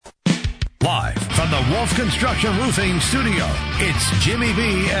the Wolf Construction Roofing Studio, it's Jimmy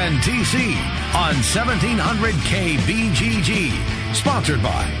B and TC on 1700 KBGG. Sponsored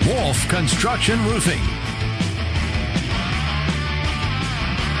by Wolf Construction Roofing.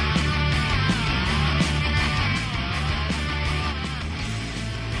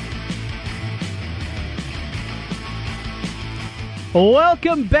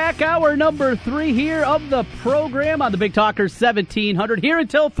 Welcome back, hour number 3 here of the program on the Big Talker 1700, here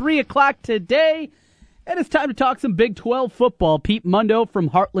until 3 o'clock today. And it's time to talk some Big 12 football. Pete Mundo from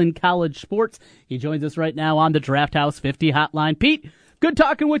Heartland College Sports. He joins us right now on the Draft House 50 hotline. Pete, good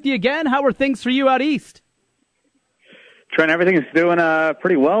talking with you again. How are things for you out east? Trent, everything is doing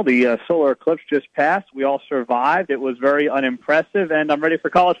pretty well. The solar eclipse just passed. We all survived. It was very unimpressive, and I'm ready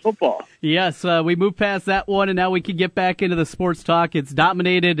for college football. Yes, we moved past that one, and now we can get back into the sports talk. It's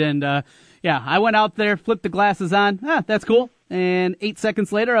dominated, and I went out there, flipped the glasses on. That's cool. And 8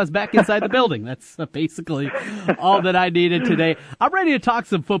 seconds later, I was back inside the building. That's basically all that I needed today. I'm ready to talk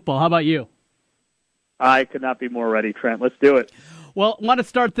some football. How about you? I could not be more ready, Trent. Let's do it. Well, I want to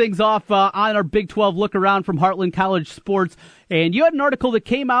start things off on our Big 12 look around from Heartland College Sports. And you had an article that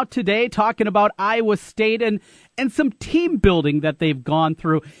came out today talking about Iowa State and some team building that they've gone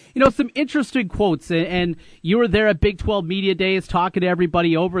through. You know, some interesting quotes. And you were there at Big 12 Media Days talking to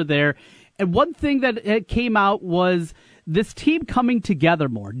everybody over there. And one thing that came out was this team coming together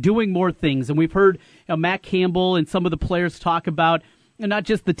more, doing more things. And we've heard Matt Campbell and some of the players talk about not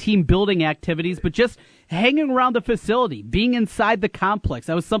just the team building activities, but just hanging around the facility, being inside the complex.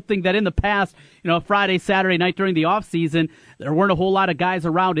 That was something that in the past, Friday, Saturday night during the off season, there weren't a whole lot of guys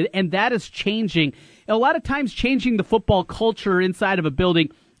around it, and that is changing. And a lot of times changing the football culture inside of a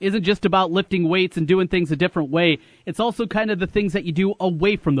building isn't just about lifting weights and doing things a different way. It's also kind of the things that you do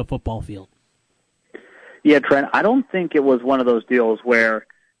away from the football field. Yeah, Trent, I don't think it was one of those deals where,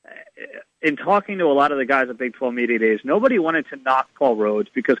 in talking to a lot of the guys at Big 12 Media Days, nobody wanted to knock Paul Rhodes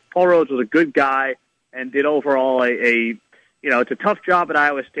because Paul Rhodes was a good guy and did overall it's a tough job at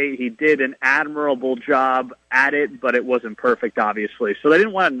Iowa State. He did an admirable job at it, but it wasn't perfect, obviously. So they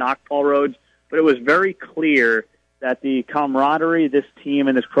didn't want to knock Paul Rhodes, but it was very clear that the camaraderie this team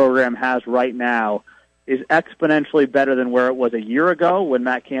and this program has right now is exponentially better than where it was a year ago when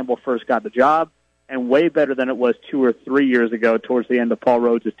Matt Campbell first got the job, and way better than it was 2 or 3 years ago towards the end of Paul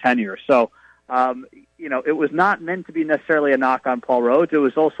Rhodes' tenure. So, it was not meant to be necessarily a knock on Paul Rhodes. It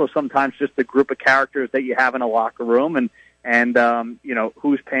was also sometimes just the group of characters that you have in a locker room and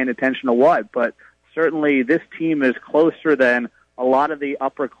who's paying attention to what. But certainly this team is closer than a lot of the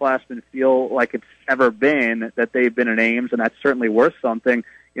upperclassmen feel like it's ever been that they've been in Ames, and that's certainly worth something.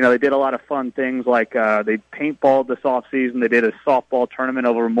 They did a lot of fun things like they paintballed this offseason. They did a softball tournament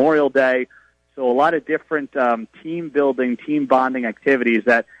over Memorial Day. So a lot of different team building, team bonding activities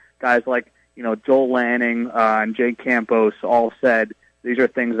that guys like, Joel Lanning and Jake Campos all said these are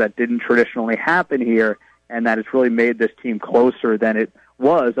things that didn't traditionally happen here, and that it's really made this team closer than it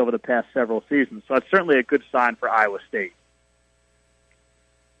was over the past several seasons. So it's certainly a good sign for Iowa State.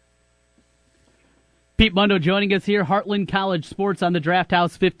 Pete Mundo joining us here, Heartland College Sports on the Draft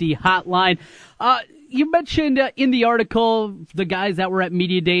House 50 hotline. You mentioned in the article the guys that were at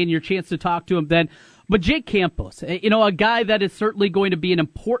Media Day and your chance to talk to them then, but Jake Campos, a guy that is certainly going to be an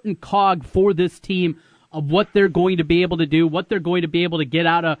important cog for this team of what they're going to be able to do, what they're going to be able to get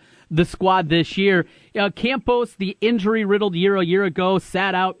out of the squad this year. Campos, the injury-riddled year a year ago,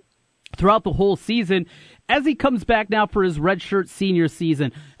 sat out throughout the whole season. As he comes back now for his redshirt senior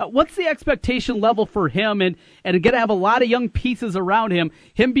season, what's the expectation level for him? And going to have a lot of young pieces around him.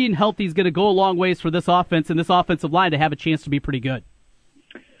 Him being healthy is going to go a long ways for this offense and this offensive line to have a chance to be pretty good.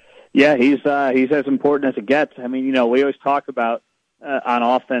 Yeah, he's as important as it gets. I mean, we always talk about on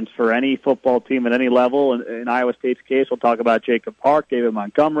offense for any football team at any level. In Iowa State's case, we'll talk about Jacob Park, David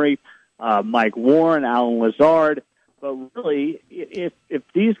Montgomery, Mike Warren, Alan Lazard. But really, if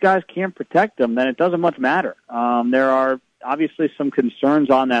these guys can't protect them, then it doesn't much matter. There are obviously some concerns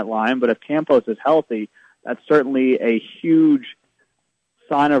on that line, but if Campos is healthy, that's certainly a huge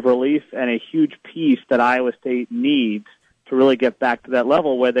sign of relief and a huge piece that Iowa State needs to really get back to that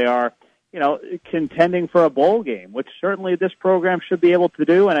level where they are, contending for a bowl game, which certainly this program should be able to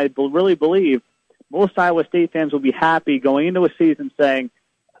do. And I really believe most Iowa State fans will be happy going into a season saying,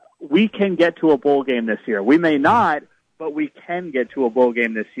 we can get to a bowl game this year. We may not, but we can get to a bowl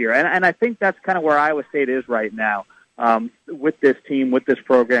game this year. And I think that's kind of where Iowa State is right now with this team, with this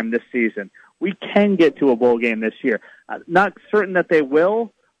program this season. We can get to a bowl game this year. Not certain that they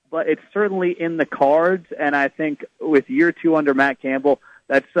will, but it's certainly in the cards. And I think with year 2 under Matt Campbell,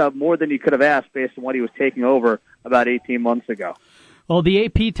 that's more than you could have asked based on what he was taking over about 18 months ago. Well, the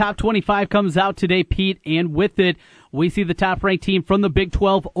AP Top 25 comes out today, Pete, and with it, we see the top-ranked team from the Big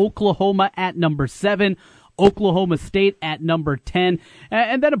 12, Oklahoma at number 7, Oklahoma State at number 10,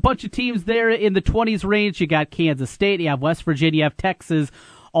 and then a bunch of teams there in the 20s range. You got Kansas State, you have West Virginia, you have Texas,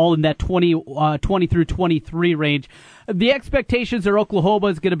 all in that 20 through 23 range. The expectations are Oklahoma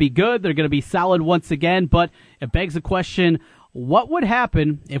is going to be good. They're going to be solid once again, but it begs the question, what would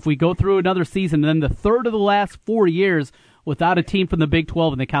happen if we go through another season and then the third of the last 4 years without a team from the Big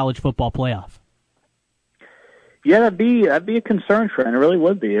 12 in the college football playoff? Yeah, that'd be a concern, Trent. It really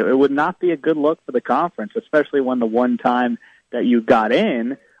would be. It would not be a good look for the conference, especially when the one time that you got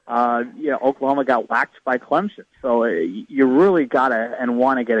in, Oklahoma got whacked by Clemson. So you really gotta and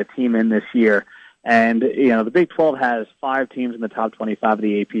want to get a team in this year. And the Big 12 has 5 teams in the top 25 of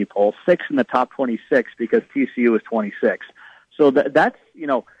the AP poll, 6 in the top 26 because TCU is 26. So that's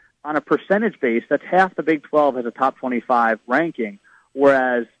on a percentage base, that's half the Big 12 has a top 25 ranking,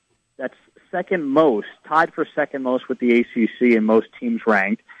 whereas that's second most, tied for second most with the ACC in most teams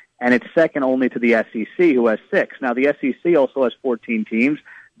ranked, and it's second only to the SEC, who has 6. Now, the SEC also has 14 teams.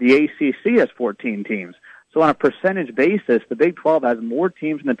 The ACC has 14 teams. So on a percentage basis, the Big 12 has more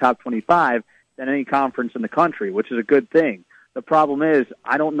teams in the top 25 than any conference in the country, which is a good thing. The problem is,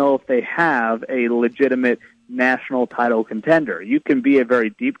 I don't know if they have a legitimate national title contender. You can be a very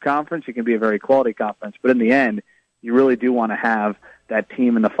deep conference, you can be a very quality conference, but in the end, you really do want to have that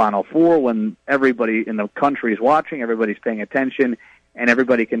team in the Final Four when everybody in the country is watching, everybody's paying attention, and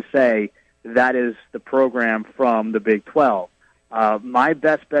everybody can say that is the program from the Big 12. My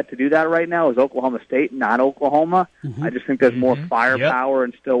best bet to do that right now is Oklahoma State, not Oklahoma. I just think there's more firepower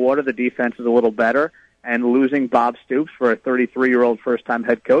in Stillwater. The defense is a little better, and losing Bob Stoops for a 33-year-old first-time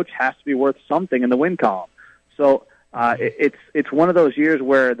head coach has to be worth something in the win column. So it's one of those years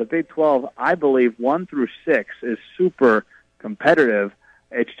where the Big 12, I believe, 1 through 6 is super competitive.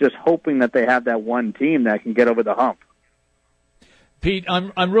 It's just hoping that they have that one team that can get over the hump. Pete,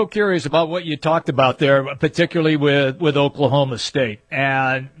 I'm real curious about what you talked about there, particularly with Oklahoma State.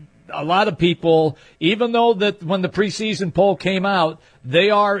 And a lot of people, even though that when the preseason poll came out,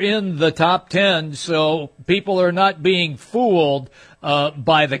 they are in the top 10, so people are not being fooled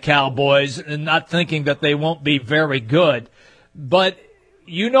by the Cowboys and not thinking that they won't be very good. But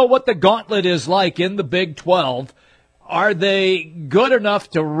you know what the gauntlet is like in the Big 12. Are they good enough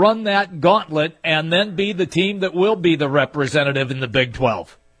to run that gauntlet and then be the team that will be the representative in the Big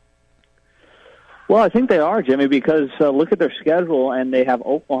 12? Well, I think they are, Jimmy, because look at their schedule, and they have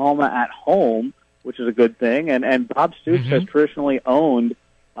Oklahoma at home, which is a good thing. And Bob Stoops has traditionally owned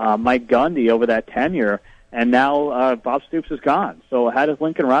Mike Gundy over that tenure, and now Bob Stoops is gone. So how does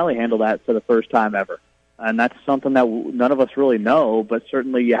Lincoln Riley handle that for the first time ever? And that's something that none of us really know, but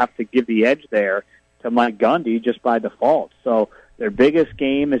certainly you have to give the edge there to Mike Gundy just by default. So their biggest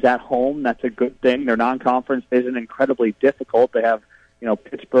game is at home. That's a good thing. Their non-conference isn't incredibly difficult. They have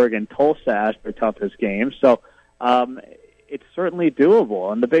Pittsburgh and Tulsa as their toughest games. So it's certainly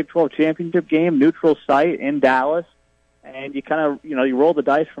doable. And the Big 12 championship game, neutral site in Dallas, and you kind of, you roll the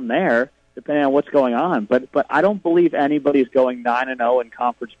dice from there depending on what's going on. But I don't believe anybody's going 9-0 in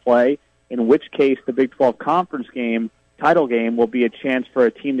conference play, in which case the Big 12 conference game, title game, will be a chance for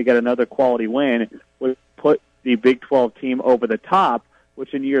a team to get another quality win, would put the Big 12 team over the top,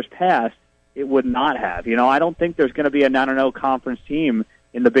 which in years past it would not have. I don't think there's going to be a 9-0 conference team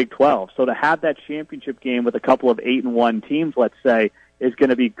in the Big 12. So to have that championship game with a couple of 8-1 teams, let's say, is going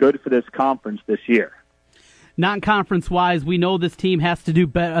to be good for this conference this year. Non-conference wise, we know this team has to do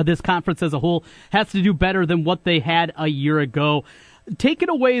better. This conference as a whole has to do better than what they had a year ago. Taking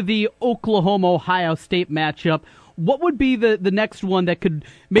away the Oklahoma-Ohio State matchup, what would be the next one that could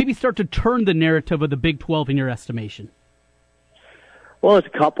maybe start to turn the narrative of the Big 12 in your estimation? Well,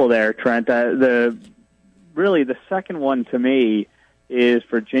 there's a couple there, Trent. The second one to me is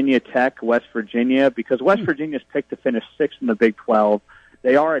Virginia Tech, West Virginia, because West Virginia's picked to finish 6th in the Big 12.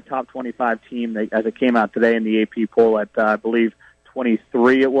 They are a top 25 team, as it came out today in the AP poll at, I believe,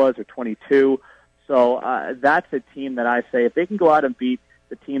 23 it was, or 22. So that's a team that I say, if they can go out and beat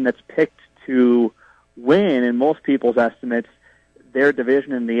the team that's picked to win, in most people's estimates, their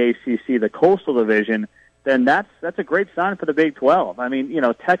division in the ACC, the Coastal Division, then that's a great sign for the Big 12. I mean,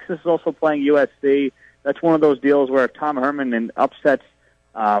 Texas is also playing USC. That's one of those deals where if Tom Herman upsets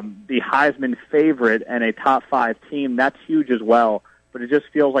the Heisman favorite and a top 5 team, that's huge as well. But it just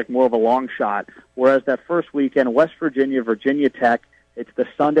feels like more of a long shot. Whereas that first weekend, West Virginia, Virginia Tech, it's the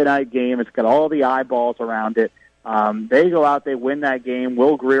Sunday night game. It's got all the eyeballs around it. They go out, they win that game.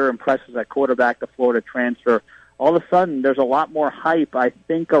 Will Grier impresses at quarterback, the Florida transfer. All of a sudden, there's a lot more hype, I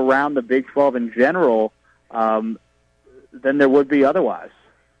think, around the Big 12 in general. than there would be otherwise.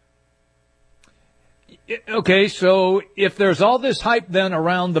 Okay, so if there's all this hype then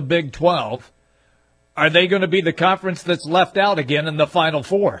around the Big 12, are they going to be the conference that's left out again in the Final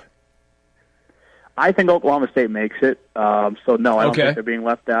Four? I think Oklahoma State makes it. So, no, I don't think they're being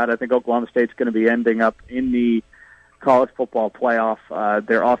left out. I think Oklahoma State's going to be ending up in the college football playoff.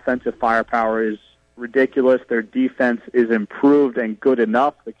 Their offensive firepower is ridiculous. Their defense is improved and good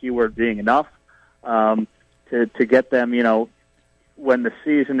enough, the key word being enough, to get them, when the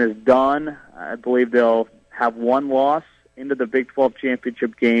season is done. I believe they'll have one loss into the Big 12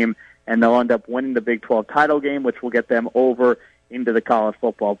 championship game, and they'll end up winning the Big 12 title game, which will get them over into the college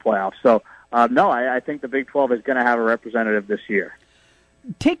football playoff. So, no, I think the Big 12 is going to have a representative this year.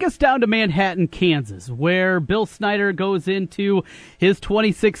 Take us down to Manhattan, Kansas, where Bill Snyder goes into his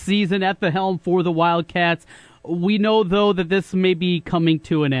 26th season at the helm for the Wildcats. We know, though, that this may be coming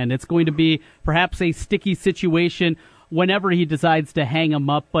to an end. It's going to be perhaps a sticky situation whenever he decides to hang him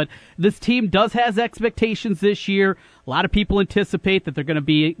up. But this team does have expectations this year. A lot of people anticipate that they're going to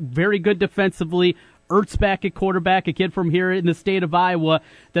be very good defensively. Ertz back at quarterback, a kid from here in the state of Iowa,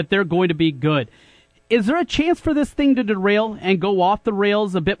 that they're going to be good. Is there a chance for this thing to derail and go off the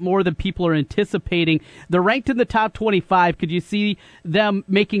rails a bit more than people are anticipating? They're ranked in the top 25. Could you see them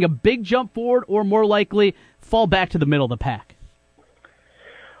making a big jump forward or more likely fall back to the middle of the pack?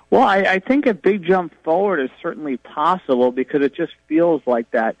 Well, I think a big jump forward is certainly possible because it just feels like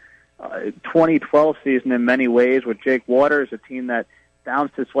that 2012 season in many ways with Jake Waters, a team that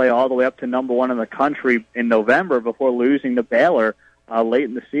bounced its way all the way up to number one in the country in November before losing to Baylor late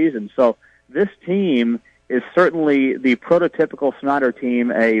in the season. So this team is certainly the prototypical Snyder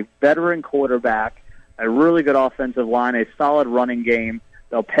team, a veteran quarterback, a really good offensive line, a solid running game.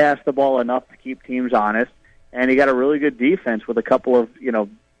 They'll pass the ball enough to keep teams honest, and you got a really good defense with a couple of,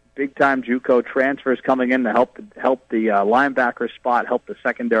 big-time JUCO transfers coming in to help the linebacker spot, help the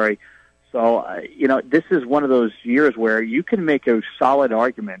secondary. So, this is one of those years where you can make a solid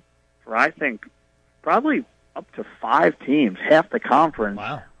argument for, I think, probably up to 5 teams, half the conference,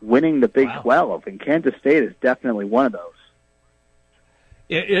 winning the Big 12, and Kansas State is definitely one of those.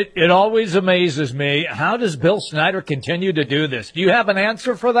 It always amazes me. How does Bill Snyder continue to do this? Do you have an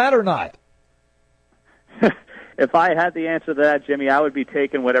answer for that or not? If I had the answer to that, Jimmy, I would be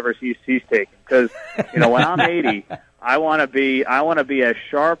taking whatever he's taking. Because, when I'm 80, I want to be as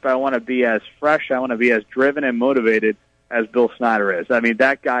sharp, I want to be as fresh, I want to be as driven and motivated as Bill Snyder is. I mean,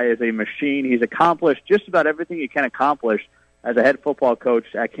 that guy is a machine. He's accomplished just about everything he can accomplish as a head football coach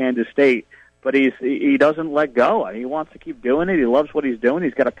at Kansas State. But he doesn't let go. He wants to keep doing it. He loves what he's doing.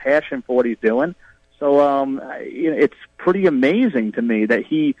 He's got a passion for what he's doing. So it's pretty amazing to me that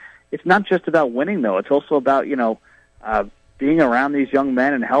it's not just about winning, though. It's also about, being around these young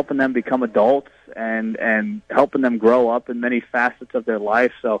men and helping them become adults and helping them grow up in many facets of their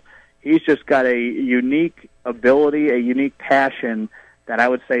life. So he's just got a unique ability, a unique passion that I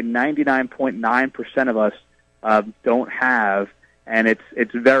would say 99.9% of us don't have, and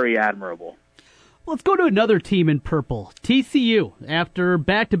it's very admirable. Let's go to another team in purple, TCU. After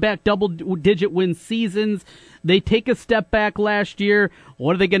back-to-back double-digit win seasons, they take a step back last year.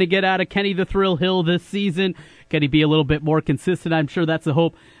 What are they going to get out of Kenny the Thrill Hill this season? Can he be a little bit more consistent? I'm sure that's the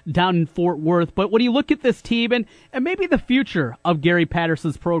hope down in Fort Worth. But when you look at this team and maybe the future of Gary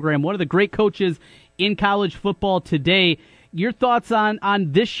Patterson's program, one of the great coaches in college football today, your thoughts on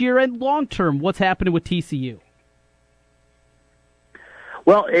this year and long-term, what's happening with TCU?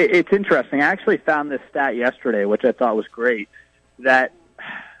 Well, it's interesting. I actually found this stat yesterday, which I thought was great, that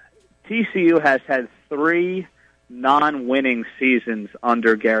TCU has had 3 non-winning seasons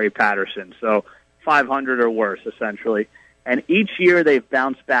under Gary Patterson, so 500 or worse, essentially. And each year they've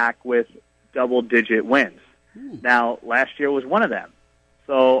bounced back with double-digit wins. Now, last year was one of them.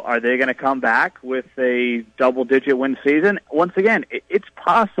 So are they going to come back with a double-digit win season? Once again, it's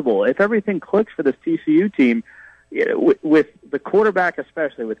possible. If everything clicks for this TCU team, with the quarterback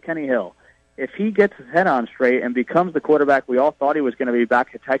especially, with Kenny Hill, if he gets his head on straight and becomes the quarterback we all thought he was going to be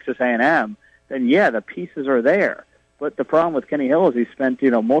back at Texas A&M, then yeah, the pieces are there. But the problem with Kenny Hill is he spent,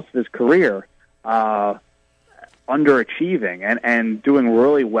 most of his career underachieving and doing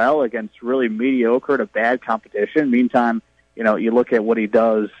really well against really mediocre to bad competition. Meantime, you look at what he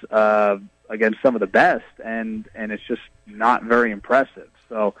does against some of the best, and it's just not very impressive.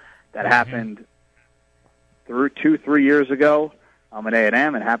 So that happened through 2-3 years ago at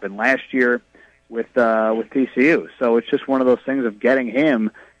A&M. It happened last year with TCU. So it's just one of those things of getting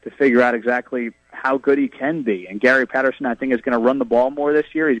him to figure out exactly how good he can be. And Gary Patterson, I think, is going to run the ball more this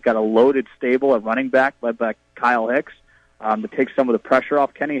year. He's got a loaded stable at running back led by Kyle Hicks to take some of the pressure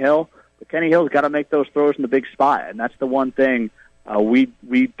off Kenny Hill. But Kenny Hill's got to make those throws in the big spot, and that's the one thing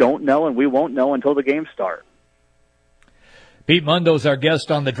we don't know, and we won't know until the games start. Pete Mundo's our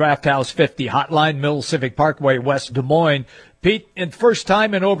guest on the Draft House 50 Hotline, Mill Civic Parkway, West Des Moines. Pete, in first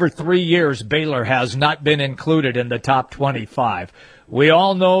time in over 3 years, Baylor has not been included in the top 25. We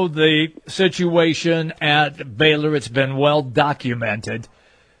all know the situation at Baylor. It's been well documented.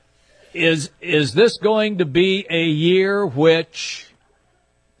 Is this going to be a year which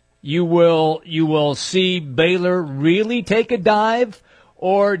you will see Baylor really take a dive,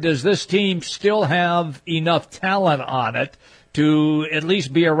 or does this team still have enough talent on it to at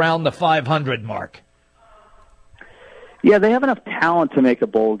least be around the 500 mark? Yeah, they have enough talent to make a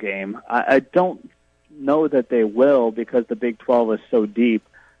bowl game. I don't know that they will because the Big 12 is so deep,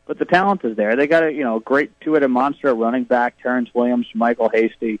 but the talent is there. They got a great two-headed monster at running back, Terrence Williams, Michael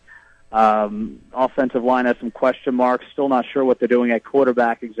Hasty. Offensive line has some question marks. Still not sure what they're doing at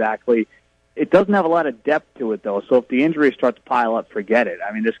quarterback exactly. It doesn't have a lot of depth to it, though. So if the injuries start to pile up, forget it.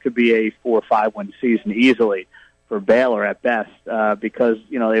 I mean, this could be a 4 or 5 win season easily for Baylor at best because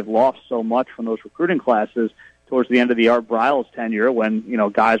they've lost so much from those recruiting classes towards the end of the Art Briles tenure when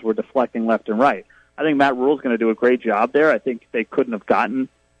guys were deflecting left and right. I think Matt Rule's going to do a great job there. I think they couldn't have gotten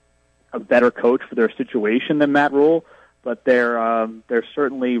a better coach for their situation than Matt Rule. But there's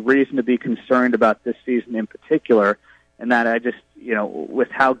certainly reason to be concerned about this season in particular, and that I just, with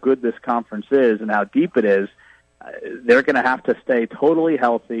how good this conference is and how deep it is, they're going to have to stay totally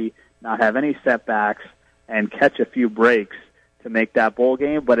healthy, not have any setbacks, and catch a few breaks to make that bowl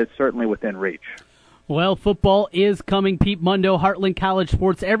game, but it's certainly within reach. Well, football is coming. Pete Mundo, Heartland College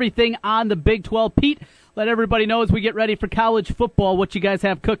Sports, everything on the Big 12. Pete, let everybody know as we get ready for college football what you guys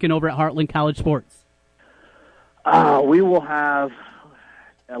have cooking over at Heartland College Sports. We will have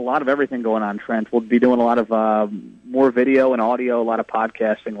a lot of everything going on, Trent. We'll be doing a lot of more video and audio, a lot of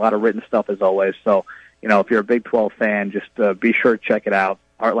podcasting, a lot of written stuff as always. So, if you're a Big 12 fan, just be sure to check it out,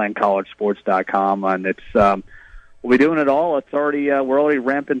 heartlandcollegesports.com. And it's we'll be doing it all. It's already we're already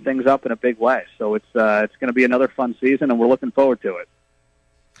ramping things up in a big way. So it's going to be another fun season, and we're looking forward to it.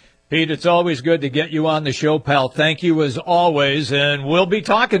 Pete, it's always good to get you on the show, pal. Thank you as always, and we'll be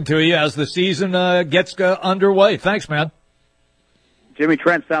talking to you as the season gets underway. Thanks, man. Jimmy,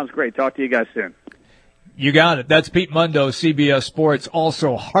 Trent, sounds great. Talk to you guys soon. You got it. That's Pete Mundo, CBS Sports.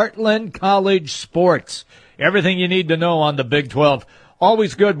 Also, Heartland College Sports. Everything you need to know on the Big 12.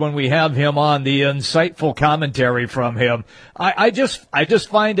 Always good when we have him on, the insightful commentary from him. I just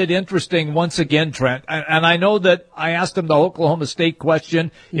find it interesting once again, Trent, and I know that I asked him the Oklahoma State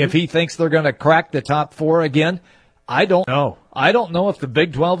question, if he thinks they're going to crack the top 4 again. I don't know. I don't know if the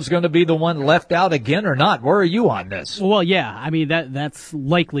Big 12 is going to be the one left out again or not. Where are you on this? Well, yeah, I mean, that's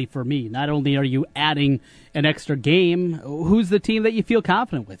likely for me. Not only are you adding an extra game, who's the team that you feel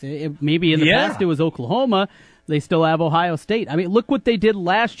confident with? Maybe in the past it was Oklahoma. They still have Ohio State. I mean, look what they did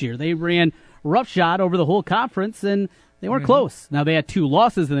last year. They ran roughshod over the whole conference, and they weren't close. Now, they had 2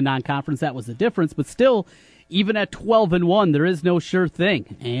 losses in the non-conference. That was the difference. But still, even at 12-1, there is no sure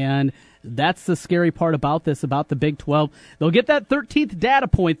thing. And that's the scary part about this, about the Big 12. They'll get that 13th data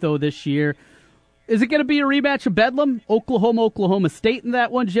point, though, this year. Is it going to be a rematch of Bedlam? Oklahoma State in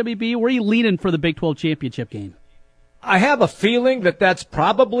that one, Jimmy B? Where are you leaning for the Big 12 championship game? I have a feeling that that's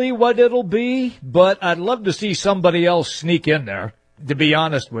probably what it'll be, but I'd love to see somebody else sneak in there, to be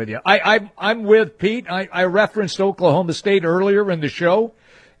honest with you. I'm with Pete. I referenced Oklahoma State earlier in the show,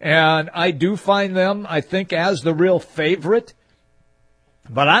 and I do find them, I think, as the real favorite.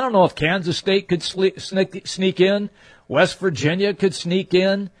 But I don't know if Kansas State could sneak in. West Virginia could sneak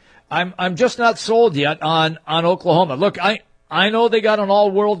in. I'm just not sold yet on Oklahoma. Look, I know they got an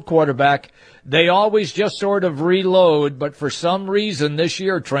all-world quarterback. They always just sort of reload, but for some reason this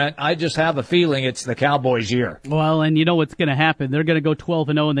year, Trent, I just have a feeling it's the Cowboys' year. Well, and you know what's going to happen. They're going to go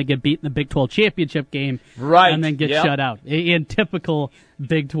 12-0 and they get beat in the Big 12 championship game. Right. And then get shut out in typical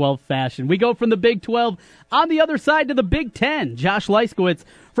Big 12 fashion. We go from the Big 12 on the other side to the Big 10. Josh Leiskowitz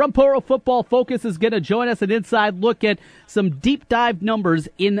from Pro Football Focus is going to join us, an inside look at some deep dive numbers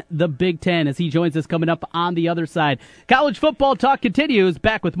in the Big 10 as he joins us coming up on the other side. College football talk continues.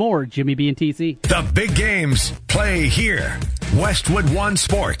 Back with more Jimmy B and TC. The big games play here. Westwood One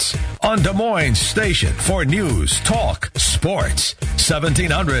Sports on Des Moines Station for news, talk, sports.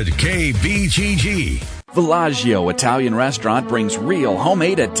 1700 KBGG. Villaggio Italian Restaurant brings real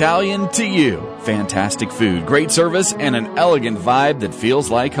homemade Italian to you. Fantastic food, great service, and an elegant vibe that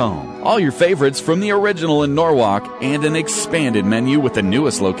feels like home. All your favorites from the original in Norwalk and an expanded menu with the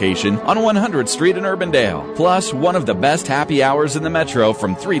newest location on 100th Street in Urbandale. Plus, one of the best happy hours in the metro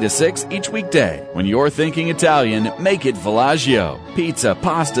from 3 to 6 each weekday. When you're thinking Italian, make it Villaggio. Pizza,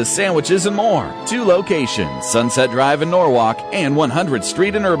 pasta, sandwiches, and more. 2 locations, Sunset Drive in Norwalk and 100th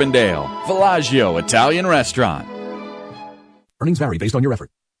Street in Urbandale. Villaggio Italian Restaurant. Earnings vary based on your effort.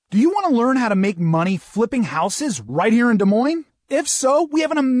 Do you want to learn how to make money flipping houses right here in Des Moines? If so, we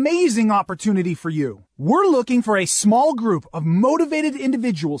have an amazing opportunity for you. We're looking for a small group of motivated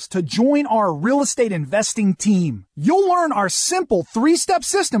individuals to join our real estate investing team. You'll learn our simple 3-step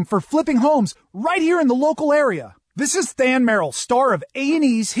system for flipping homes right here in the local area. This is Than Merrill, star of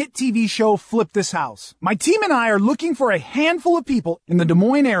A&E's hit TV show Flip This House. My team and I are looking for a handful of people in the Des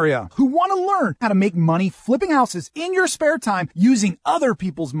Moines area who want to learn how to make money flipping houses in your spare time using other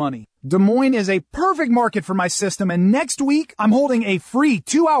people's money. Des Moines is a perfect market for my system, and next week I'm holding a free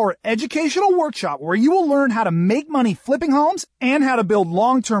 2-hour educational workshop where you will learn how to make money flipping homes and how to build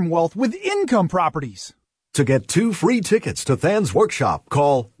long-term wealth with income properties. To get 2 free tickets to Than's workshop,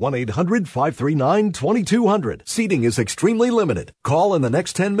 call 1-800-539-2200. Seating is extremely limited. Call in the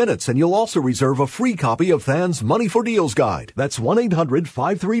next 10 minutes and you'll also reserve a free copy of Than's Money for Deals guide. That's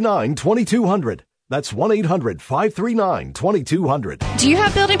 1-800-539-2200. That's 1-800-539-2200. Do you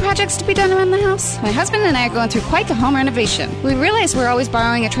have building projects to be done around the house? My husband and I are going through quite the home renovation. We realize we're always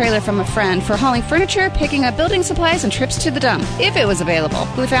borrowing a trailer from a friend for hauling furniture, picking up building supplies, and trips to the dump, if it was available.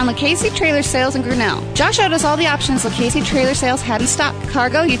 We found Lucchese Trailer Sales in Grinnell. Josh showed us all the options Lucchese Trailer Sales had in stock.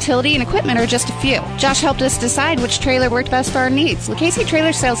 Cargo, utility, and equipment are just a few. Josh helped us decide which trailer worked best for our needs. Lucchese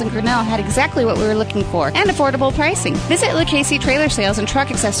Trailer Sales in Grinnell had exactly what we were looking for, and affordable pricing. Visit Lucchese Trailer Sales and Truck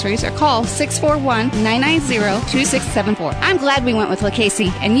Accessories or call 641-990-2674. I'm glad we went with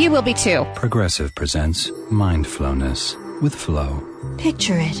Lucchese, and you will be too. Progressive presents Mindflowness with Flo.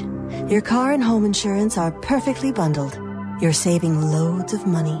 Picture it. Your car and home insurance are perfectly bundled. You're saving loads of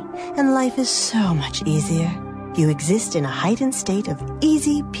money, and life is so much easier. You exist in a heightened state of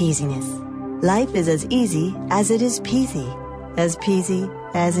easy peasiness. Life is as easy as it is peasy as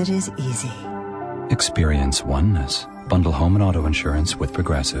it is easy. Experience oneness. Bundle home and auto insurance with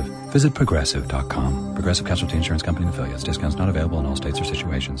Progressive. Visit Progressive.com. Progressive Casualty Insurance Company and Affiliates. Discounts not available in all states or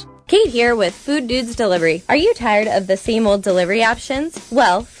situations. Kate here with Food Dudes Delivery. Are you tired of the same old delivery options?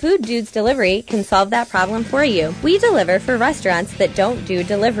 Well, Food Dudes Delivery can solve that problem for you. We deliver for restaurants that don't do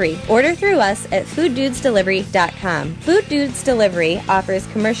delivery. Order through us at fooddudesdelivery.com. Food Dudes Delivery offers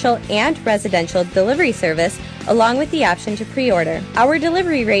commercial and residential delivery service along with the option to pre-order. Our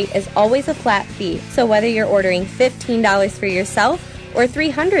delivery rate is always a flat fee, so whether you're ordering $15 for yourself or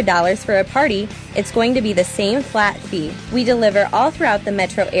 $300 for a party, it's going to be the same flat fee. We deliver all throughout the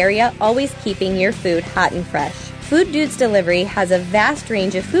metro area, always keeping your food hot and fresh. Food Dudes Delivery has a vast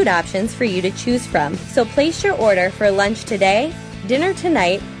range of food options for you to choose from, so place your order for lunch today, dinner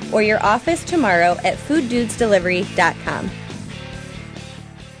tonight, or your office tomorrow at fooddudesdelivery.com.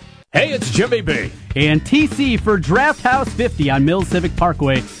 Hey, it's Jimmy B. And TC for Draft House 50 on Mills Civic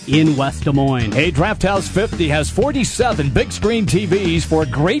Parkway in West Des Moines. Hey, Draft House 50 has 47 big screen TVs for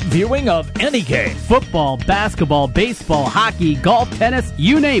great viewing of any game. Football, basketball, baseball, hockey, golf, tennis,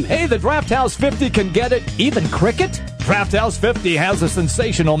 you name it. Hey, the Draft House 50 can get it, even cricket. Draft House 50 has a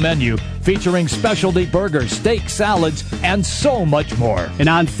sensational menu featuring specialty burgers, steak, salads, and so much more. And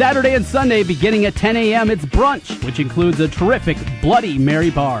on Saturday and Sunday, beginning at 10 a.m., it's brunch, which includes a terrific Bloody Mary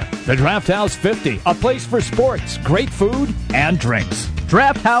bar. The Draft House 50, a place for sports, great food, and drinks.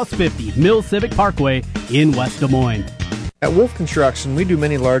 Draft House 50, Mills Civic Parkway in West Des Moines. At Wolf Construction, we do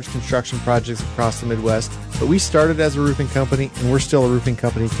many large construction projects across the Midwest, but we started as a roofing company, and we're still a roofing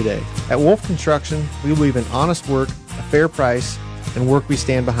company today. At Wolf Construction, we believe in honest work, a fair price, and work we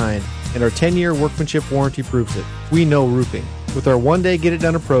stand behind, and our 10-year workmanship warranty proves it. We know roofing. With our one-day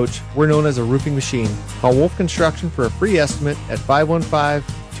get-it-done approach, we're known as a roofing machine. Call Wolf Construction for a free estimate at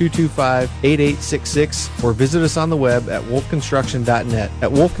 515-225-8866 or visit us on the web at wolfconstruction.net.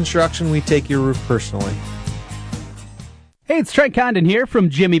 At Wolf Construction, we take your roof personally. Hey, it's Trent Condon here from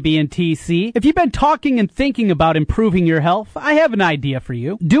Jimmy B and TC. If you've been talking and thinking about improving your health, I have an idea for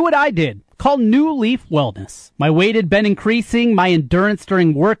you. Do what I did. Call New Leaf Wellness. My weight had been increasing, my endurance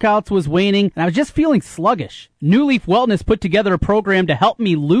during workouts was waning, and I was just feeling sluggish. New Leaf Wellness put together a program to help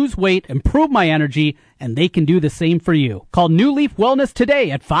me lose weight, improve my energy, and they can do the same for you. Call New Leaf Wellness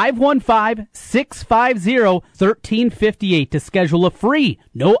today at 515-650-1358 to schedule a free,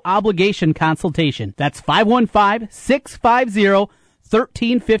 no-obligation consultation. That's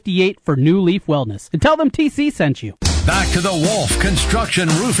 515-650-1358 for New Leaf Wellness. And tell them TC sent you. Back to the Wolf Construction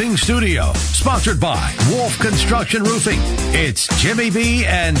Roofing Studio, sponsored by Wolf Construction Roofing. It's Jimmy B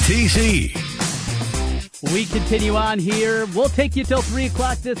and TC. We continue on here. We'll take you till 3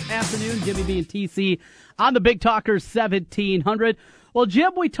 o'clock this afternoon. Jimmy B and TC on the Big Talker 1700. Well,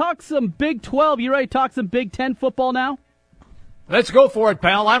 Jim, we talked some Big 12. You ready to talk some Big 10 football now? Let's go for it,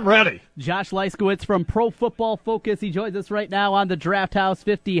 pal. I'm ready. Josh Leiskowitz from Pro Football Focus. He joins us right now on the Draft House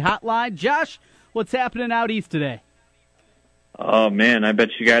 50 hotline. Josh, what's happening out east today? Oh, man, I bet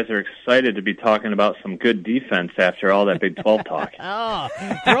you guys are excited to be talking about some good defense after all that Big 12 talk. Oh,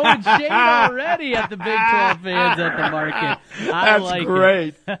 throwing shade already at the Big 12 fans at the market. That's like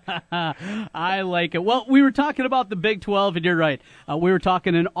great. I like it. Well, we were talking about the Big 12, and you're right. We were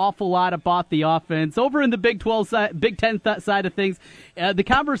talking an awful lot about the offense. Over in the Big 12 side, Big 10 side of things, the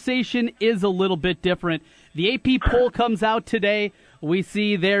conversation is a little bit different. The AP poll comes out today. We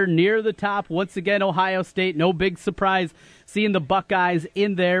see they're near the top. Once again, Ohio State, no big surprise seeing the Buckeyes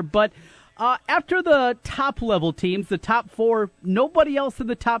in there. But after the top-level teams, the top 4, nobody else in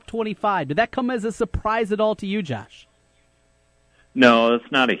the top 25. Did that come as a surprise at all to you, Josh? No,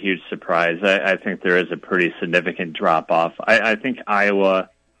 it's not a huge surprise. I think there is a pretty significant drop-off. I think Iowa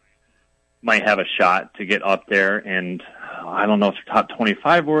might have a shot to get up there, and I don't know if top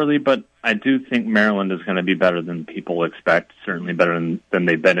 25 worthy, but I do think Maryland is going to be better than people expect, certainly better than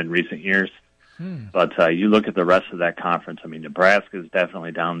they've been in recent years. But you look at the rest of that conference, I mean, Nebraska is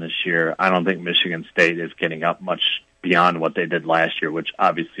definitely down this year. I don't think Michigan State is getting up much beyond what they did last year, which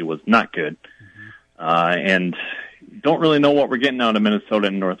obviously was not good. And don't really know what we're getting out of Minnesota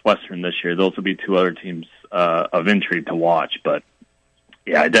and Northwestern this year. Those will be 2 other teams of intrigue to watch. But,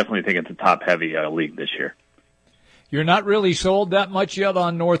 yeah, I definitely think it's a top-heavy league this year. You're not really sold that much yet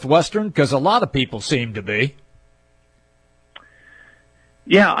on Northwestern? Because a lot of people seem to be.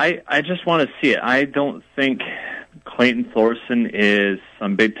 Yeah, I just want to see it. I don't think Clayton Thorson is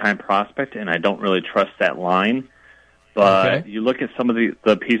some big-time prospect, and I don't really trust that line. But you look at some of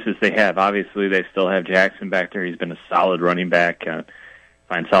the pieces they have. Obviously, they still have Jackson back there. He's been a solid running back.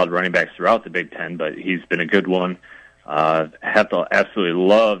 Find solid running backs throughout the Big Ten, but he's been a good one. Have to absolutely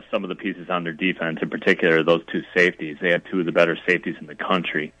love some of the pieces on their defense, in particular those 2 safeties. They have 2 of the better safeties in the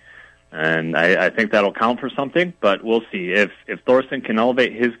country. And I think that'll count for something, but we'll see. If Thorson can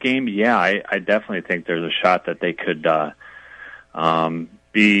elevate his game, yeah, I definitely think there's a shot that they could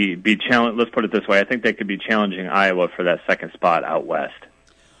be challenged. Let's put it this way. I think they could be challenging Iowa for that second spot out west.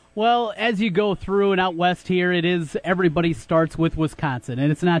 Well, as you go through and out west here, it is everybody starts with Wisconsin,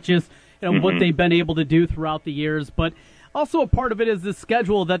 and it's not just what they've been able to do throughout the years, but also a part of it is the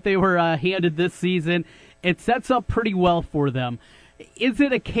schedule that they were handed this season. It sets up pretty well for them. Is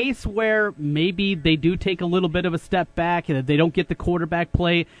it a case where maybe they do take a little bit of a step back and they don't get the quarterback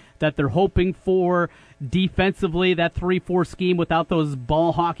play that they're hoping for defensively? That 3-4 scheme without those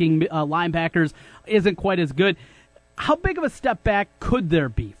ball-hawking linebackers isn't quite as good. How big of a step back could there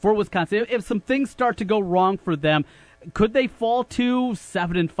be for Wisconsin? If some things start to go wrong for them, could they fall to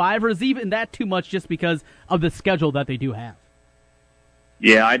 7-5, or is even that too much just because of the schedule that they do have?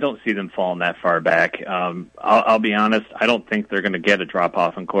 Yeah, I don't see them falling that far back. I'll be honest, I don't think they're going to get a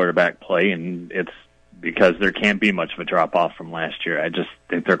drop-off in quarterback play, and it's because there can't be much of a drop-off from last year. I just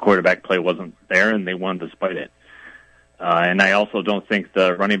think their quarterback play wasn't there, and they won despite it. And I also don't think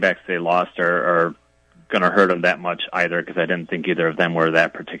the running backs they lost are going to hurt them that much either, because I didn't think either of them were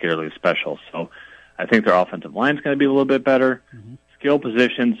that particularly special. So I think their offensive line is going to be a little bit better. Skill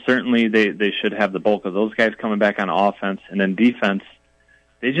positions, certainly they should have the bulk of those guys coming back on offense. And then defense,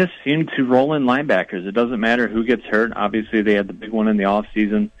 they just seem to roll in linebackers. It doesn't matter who gets hurt. Obviously, they had the big one in the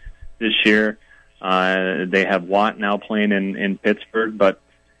offseason this year. They have Watt now playing in Pittsburgh, but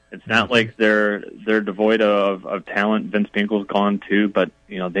it's not like they're devoid of talent. Vince Binkle's gone too, but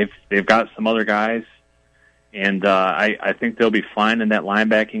they've got some other guys, and I think they'll be fine in that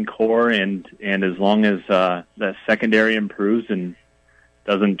linebacking core. And as long as the secondary improves and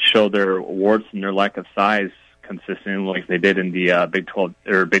doesn't show their warts and their lack of size consistently like they did in the Big 12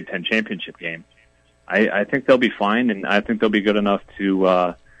 or Big 10 championship game, I think they'll be fine, and I think they'll be good enough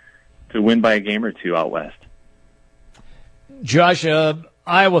to win by a game or 2 out west. Josh,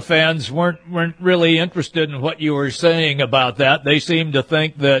 Iowa fans weren't really interested in what you were saying about that. They seem to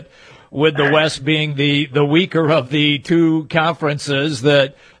think that with the West being the weaker of the 2 conferences,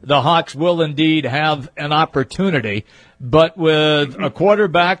 that the Hawks will indeed have an opportunity. But with a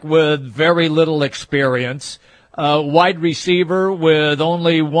quarterback with very little experience, wide receiver with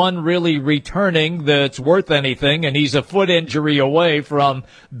only one really returning that's worth anything, and he's a foot injury away from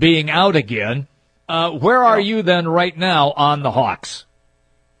being out again. Where are you then right now on the Hawks?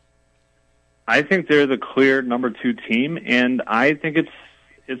 I think they're the clear number 2 team, and I think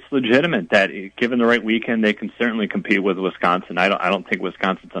it's legitimate that given the right weekend, they can certainly compete with Wisconsin. I don't think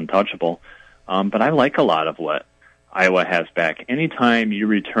Wisconsin's untouchable, but I like a lot of what Iowa has back. Anytime you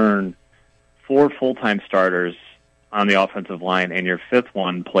return 4 full-time starters on the offensive line and your 5th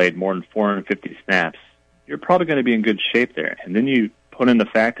one played more than 450 snaps, you're probably going to be in good shape there. And then you put in the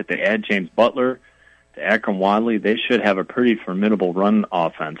fact that they add James Butler to Akram Wadley, they should have a pretty formidable run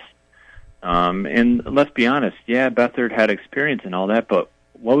offense. And let's be honest, Beathard had experience and all that, but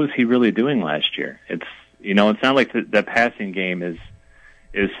what was he really doing last year? It's not like the passing game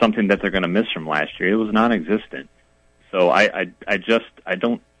is something that they're going to miss from last year. It was non-existent. So I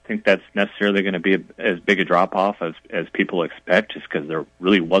don't think that's necessarily going to be as big a drop-off as people expect, just because there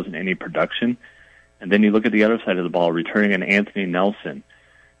really wasn't any production. And then you look at the other side of the ball, returning an Anthony Nelson,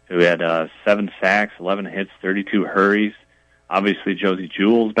 who had 7 sacks, 11 hits, 32 hurries. Obviously, Josie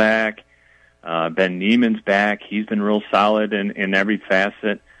Jewell's back. Ben Neiman's back. He's been real solid in every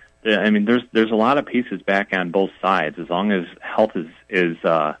facet. I mean, there's a lot of pieces back on both sides. As long as health is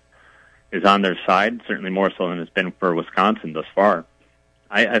on their side, certainly more so than it's been for Wisconsin thus far,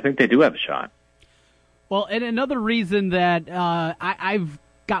 I think they do have a shot. Well, and another reason that I've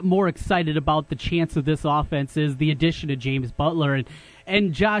got more excited about the chance of this offense is the addition of James Butler.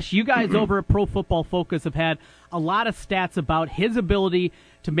 And Josh, you guys over at Pro Football Focus have had a lot of stats about his ability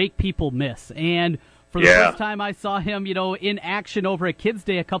to make people miss. And for the first time I saw him, in action over at Kids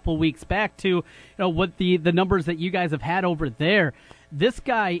Day a couple weeks back to, what the numbers that you guys have had over there. This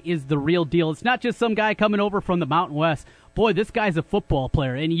guy is the real deal. It's not just some guy coming over from the Mountain West. Boy, this guy's a football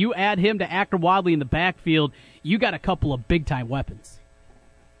player. And you add him to Akram Wadley in the backfield, you got a couple of big-time weapons.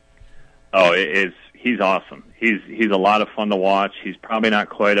 Oh, he's awesome. He's a lot of fun to watch. He's probably not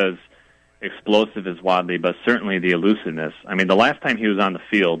quite as explosive as Wadley, but certainly the elusiveness. I mean, the last time he was on the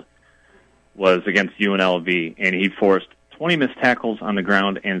field was against UNLV, and he forced 20 missed tackles on the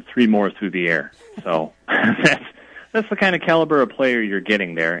ground and 3 more through the air. So that's the kind of caliber of player you're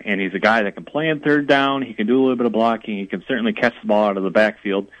getting there, and he's a guy that can play in third down. He can do a little bit of blocking. He can certainly catch the ball out of the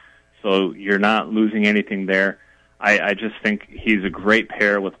backfield, so you're not losing anything there. I just think he's a great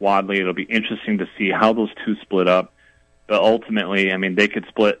pair with Wadley. It'll be interesting to see how those two split up. But ultimately, I mean, they could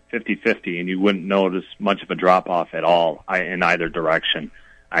split 50-50, and you wouldn't notice much of a drop-off at all in either direction.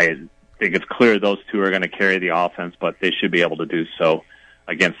 I think it's clear those two are going to carry the offense, but they should be able to do so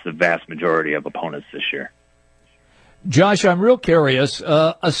against the vast majority of opponents this year. Josh, I'm real curious.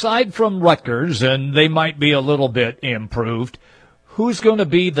 Aside from Rutgers, and they might be a little bit improved, who's going to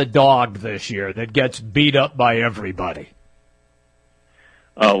be the dog this year that gets beat up by everybody?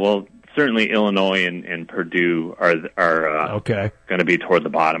 Oh, well, certainly Illinois and Purdue are going to be toward the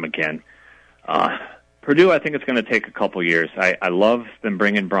bottom again. Purdue, I think it's going to take a couple years. I love them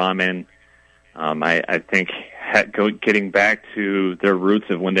bringing Braum in. I think getting back to their roots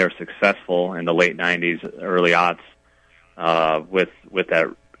of when they were successful in the late 90s, early aughts, with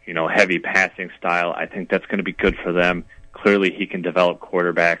that heavy passing style, I think that's going to be good for them. Clearly, he can develop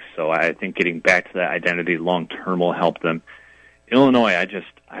quarterbacks, so I think getting back to that identity long term will help them. Illinois, I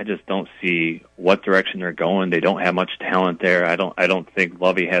just don't see what direction they're going. They don't have much talent there. I don't think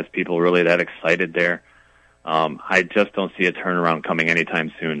Lovie has people really that excited there. I just don't see a turnaround coming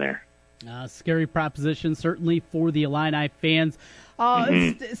anytime soon there. Scary proposition, certainly for the Illini fans.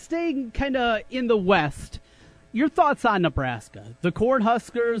 Staying kind of in the West, your thoughts on Nebraska? The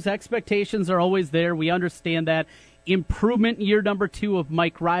Cornhuskers, expectations are always there. We understand that. Improvement in year number 2 of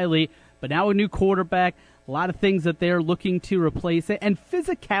Mike Riley, but now a new quarterback, a lot of things that they're looking to replace it. And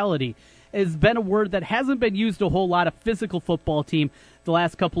physicality has been a word that hasn't been used a whole lot of physical football team the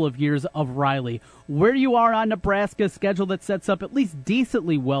last couple of years of Riley. Where you are on Nebraska's schedule that sets up at least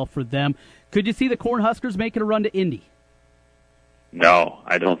decently well for them, could you see the Cornhuskers making a run to Indy? No,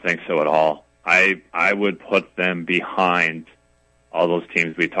 I don't think so at all. I would put them behind all those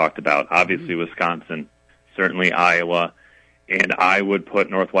teams we talked about. Obviously, Wisconsin, certainly Iowa, and I would put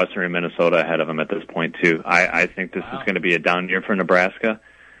Northwestern and Minnesota ahead of them at this point, too. I think this is going to be a down year for Nebraska.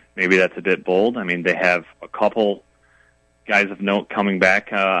 Maybe that's a bit bold. I mean, they have a couple guys of note coming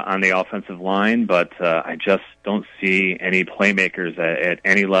back on the offensive line, but I just don't see any playmakers at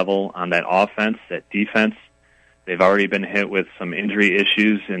any level on that offense, that defense. They've already been hit with some injury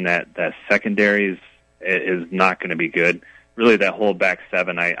issues, and that secondary is not going to be good. Really, that whole back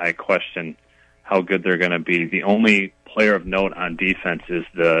seven, I question how good they're going to be. The only player of note on defense is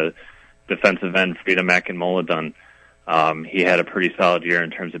the defensive end, Freedom Akinmoladun. He had a pretty solid year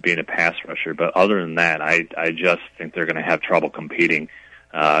in terms of being a pass rusher, but other than that, I just think they're going to have trouble competing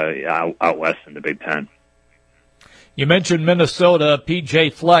out west in the Big Ten. You mentioned Minnesota,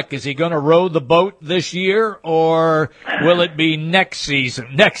 P.J. Fleck. Is he going to row the boat this year, or will it be next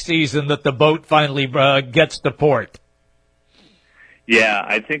season that the boat finally gets to port? Yeah,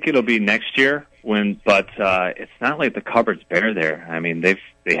 I think it'll be next year. But it's not like the cupboard's bare there. I mean, they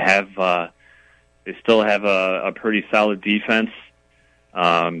still have a pretty solid defense.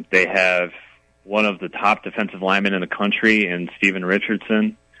 They have one of the top defensive linemen in the country in Steven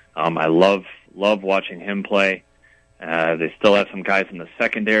Richardson. I love watching him play. They still have some guys in the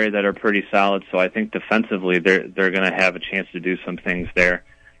secondary that are pretty solid. So I think defensively they're going to have a chance to do some things there.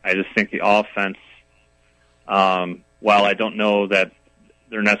 I just think the offense, while I don't know that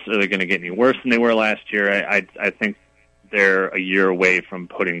they're necessarily going to get any worse than they were last year, I think they're a year away from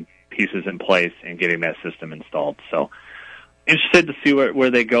putting pieces in place and getting that system installed. So interested to see where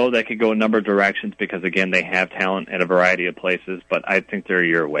they go. That could go a number of directions because, again, they have talent at a variety of places, but I think they're a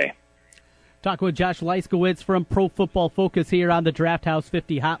year away. Talking with Josh Leiskowitz from Pro Football Focus here on the Draft House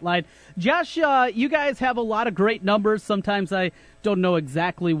 50 hotline. Josh, you guys have a lot of great numbers. Sometimes I don't know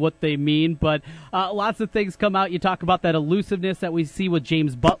exactly what they mean, but lots of things come out. You talk about that elusiveness that we see with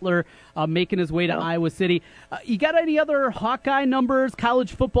James Butler making his way to Iowa City. You got any other Hawkeye numbers,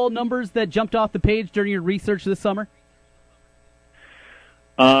 college football numbers that jumped off the page during your research this summer?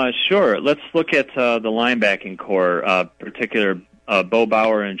 Sure. Let's look at the linebacking core, particular Bo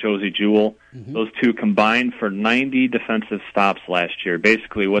Bauer and Josie Jewell. Mm-hmm. Those two combined for 90 defensive stops last year.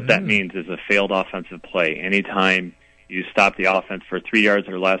 Basically what that means is a failed offensive play. Anytime you stop the offense for 3 yards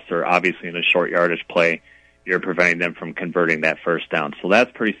or less, or obviously in a short yardage play, you're preventing them from converting that first down. So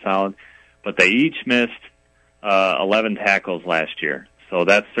that's pretty solid. But they each missed 11 tackles last year. So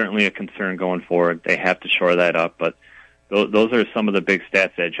that's certainly a concern going forward. They have to shore that up. But those are some of the big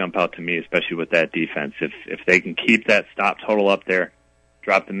stats that jump out to me, especially with that defense. If they can keep that stop total up there,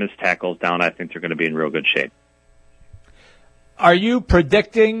 drop the missed tackles down, I think they're going to be in real good shape. Are you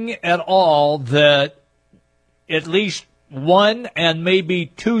predicting at all that at least one and maybe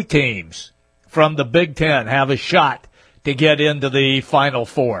two teams from the Big Ten have a shot to get into the Final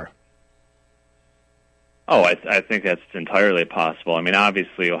Four? Oh, I think that's entirely possible. I mean,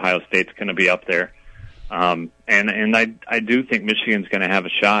 obviously, Ohio State's going to be up there. And I do think Michigan's going to have a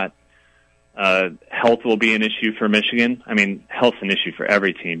shot. Health will be an issue for Michigan. I mean, health's an issue for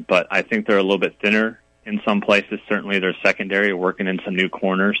every team, but I think they're a little bit thinner in some places. Certainly their secondary, working in some new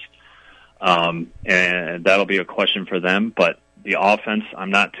corners. And that'll be a question for them. But the offense,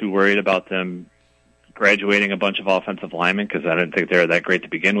 I'm not too worried about them graduating a bunch of offensive linemen because I didn't think they were that great to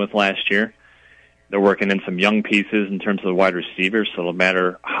begin with last year. They're working in some young pieces in terms of the wide receivers, so it'll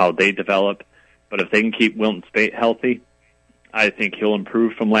matter how they develop. But if they can keep Wilton Speight healthy, I think he'll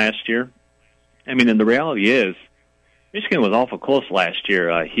improve from last year. I mean, and the reality is, Michigan was awful close last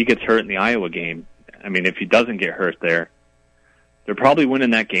year. He gets hurt in the Iowa game. I mean, if he doesn't get hurt there, they're probably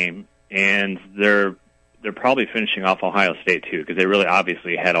winning that game, and they're probably finishing off Ohio State too, because they really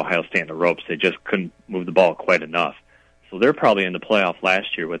obviously had Ohio State in the ropes. They just couldn't move the ball quite enough. So they're probably in the playoff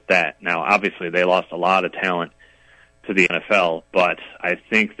last year with that. Now, obviously, they lost a lot of talent to the NFL, but I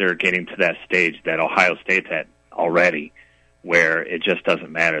think they're getting to that stage that Ohio State's at already, where it just doesn't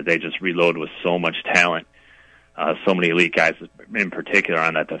matter. They just reload with so much talent, so many elite guys in particular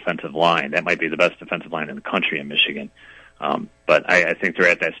on that defensive line. That might be the best defensive line in the country in Michigan. But I think they're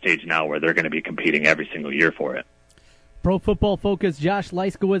at that stage now where they're going to be competing every single year for it. Pro Football Focus, Josh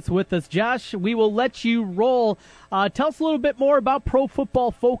Leiskowitz with us. Josh, we will let you roll. Tell us a little bit more about Pro Football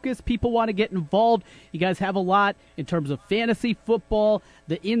Focus. People want to get involved. You guys have a lot in terms of fantasy football,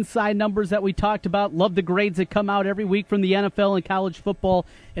 the inside numbers that we talked about. Love the grades that come out every week from the NFL and college football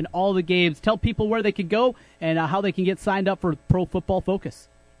and all the games. Tell people where they can go and how they can get signed up for Pro Football Focus.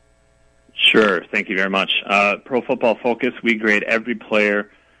 Sure. Thank you very much. Pro Football Focus, we grade every player,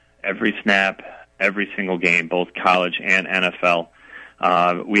 every snap, every single game, both college and NFL.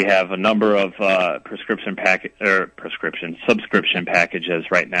 We have a number of subscription packages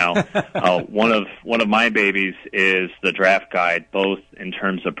right now. One of my babies is the draft guide, both in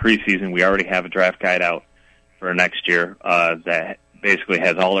terms of preseason. We already have a draft guide out for next year that basically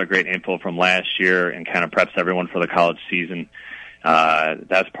has all our great info from last year and kind of preps everyone for the college season.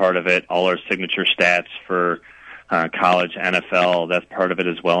 That's part of it. All our signature stats for college, NFL, that's part of it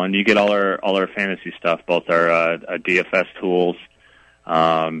as well. And you get all our fantasy stuff, both our DFS tools,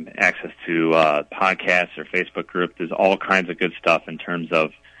 access to podcasts or Facebook group. There's all kinds of good stuff in terms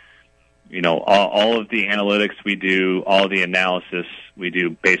of, all of the analytics we do, all the analysis we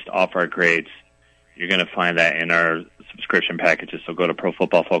do based off our grades. You're going to find that in our subscription packages. So go to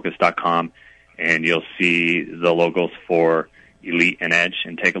profootballfocus.com and you'll see the logos for Elite and Edge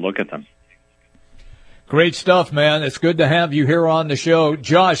and take a look at them. Great stuff, man. It's good to have you here on the show.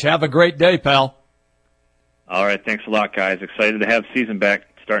 Josh, have a great day, pal. All right, thanks a lot, guys. Excited to have season back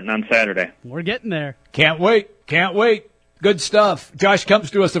starting on Saturday. We're getting there. Can't wait. Good stuff. Josh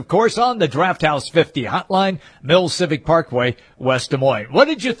comes to us, of course, on the Draft House 50 hotline, Mills Civic Parkway, West Des Moines. What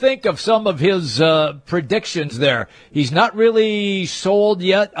did you think of some of his predictions there? He's not really sold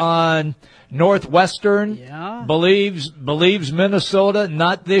yet on Northwestern. Yeah. Believes Minnesota,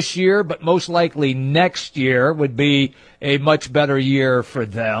 not this year, but most likely next year would be a much better year for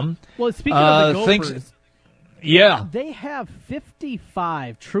them. Well, speaking of the Gophers, they have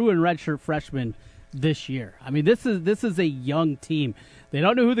 55 true and redshirt freshmen this year. I mean, this is a young team. They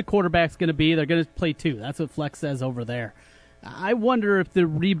don't know who the quarterback's going to be. They're going to play two. That's what Flex says over there. I wonder if the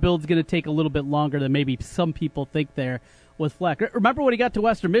rebuild's going to take a little bit longer than maybe some people think there with Fleck. Remember when he got to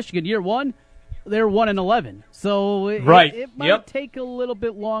Western Michigan year one? They were 1-11. So it might take a little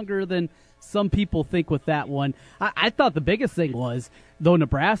bit longer than some people think with that one. I thought the biggest thing was, though,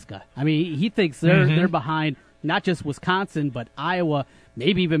 Nebraska. I mean, he thinks they're behind not just Wisconsin, but Iowa,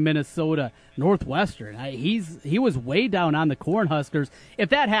 maybe even Minnesota, Northwestern. He was way down on the Cornhuskers. If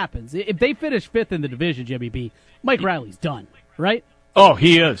that happens, if they finish fifth in the division, Jimmy B, Mike Riley's done, right? Oh,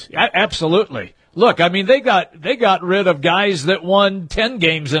 he is. Absolutely. Look, I mean, they got rid of guys that won 10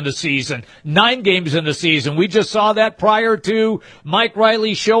 games in a season, 9 games in a season. We just saw that prior to Mike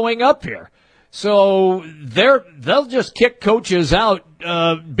Riley showing up here. So they'll just kick coaches out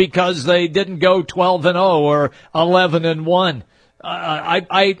because they didn't go 12-0 or 11-1.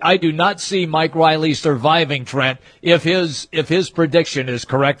 I do not see Mike Riley surviving, Trent, if his prediction is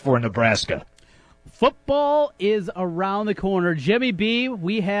correct for Nebraska. Football is around the corner. Jimmy B,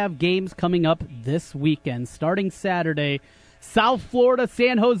 we have games coming up this weekend, starting Saturday. South Florida,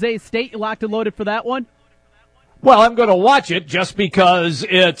 San Jose State. You locked and loaded for that one? Well, I'm going to watch it just because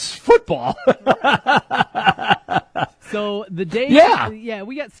it's football. So the day,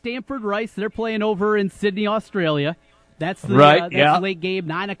 we got Stanford Rice. They're playing over in Sydney, Australia. That's the late game,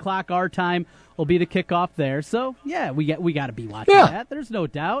 9:00 our time will be the kickoff there. So we got to be watching that. There's no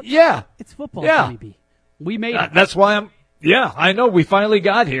doubt. Yeah, it's football, Jimmy B. We made it. That's why I know we finally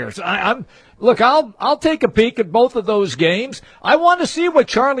got here. So I'll take a peek at both of those games. I want to see what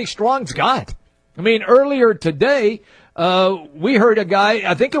Charlie Strong's got. I mean, earlier today, we heard a guy,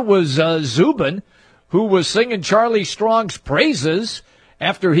 I think it was Zubin, who was singing Charlie Strong's praises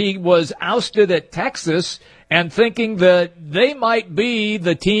after he was ousted at Texas and thinking that they might be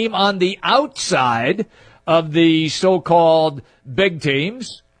the team on the outside of the so-called big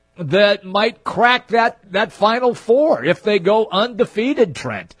teams that might crack that Final Four if they go undefeated,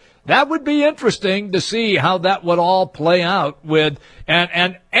 Trent. That would be interesting to see how that would all play out with,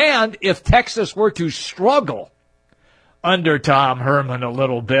 and if Texas were to struggle under Tom Herman a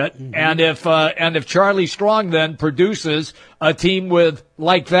little bit, and if Charlie Strong then produces a team with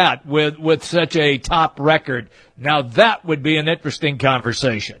such a top record, now that would be an interesting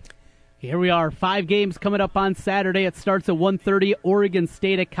conversation. Here we are, 5 games coming up on Saturday. It starts at 1:30. Oregon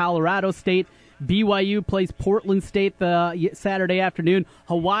State at Colorado State. BYU plays Portland State the Saturday afternoon,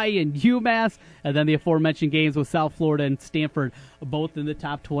 Hawaii and UMass, and then the aforementioned games with South Florida and Stanford, both in the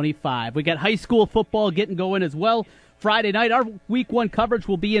top 25. We got high school football getting going as well. Friday night, our Week 1 coverage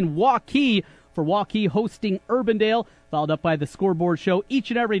will be in Waukee for Waukee hosting Urbandale, followed up by the Scoreboard Show each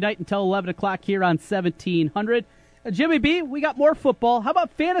and every night until 11 o'clock here on 1700. Jimmy B, we got more football. How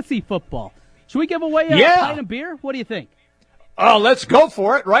about fantasy football? Should we give away a pint of beer? What do you think? Oh, let's go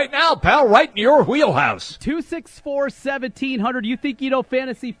for it right now, pal, right in your wheelhouse. 264-1700. You think you know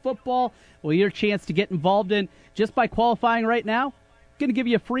fantasy football? Well, your chance to get involved in just by qualifying right now. Going to give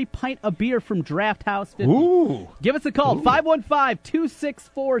you a free pint of beer from Draft House 50. Ooh. Give us a call,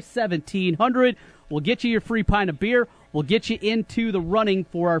 515-264-1700. We'll get you your free pint of beer. We'll get you into the running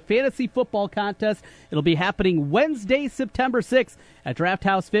for our fantasy football contest. It'll be happening Wednesday, September 6th at Draft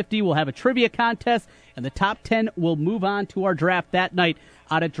House 50. We'll have a trivia contest, and the top 10 will move on to our draft that night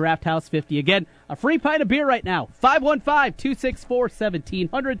out at Draft House 50. Again, a free pint of beer right now,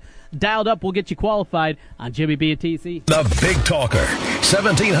 515-264-1700. Dialed up, we'll get you qualified on Jimmy B and TC. The Big Talker,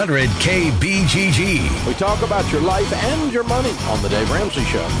 1700 KBGG. We talk about your life and your money on the Dave Ramsey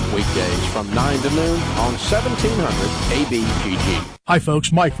Show. Weekdays from 9 to noon on 1700 KBGG. Hi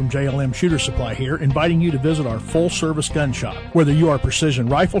folks, Mike from JLM Shooter Supply here, inviting you to visit our full-service gun shop. Whether you are precision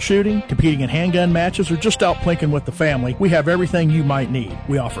rifle shooting, competing in handgun matches, or just out plinking with the family, we have everything you might need.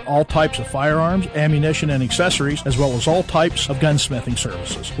 We offer all types of firearms, ammunition, and accessories, as well as all types of gunsmithing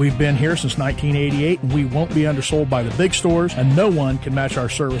services. We've been here since 1988, and we won't be undersold by the big stores, and no one can can match our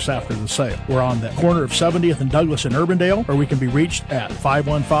service after the sale. We're on the corner of 70th and Douglas in Urbandale, or we can be reached at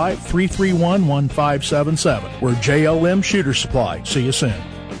 515-331-1577. We're JLM Shooter Supply. See you soon.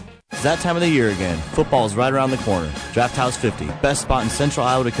 It's that time of the year again. Football is right around the corner. Draft House 50, best spot in Central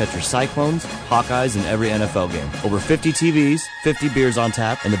Iowa to catch your Cyclones, Hawkeyes, and every NFL game. Over 50 TVs, 50 beers on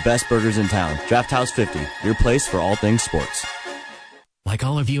tap, and the best burgers in town. Draft House 50, your place for all things sports. Like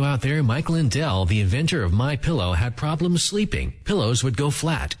all of you out there, Mike Lindell, the inventor of MyPillow, had problems sleeping. Pillows would go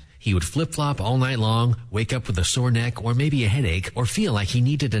flat. He would flip-flop all night long, wake up with a sore neck or maybe a headache, or feel like he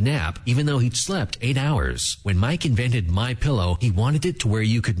needed a nap, even though he'd slept 8 hours. When Mike invented MyPillow, he wanted it to where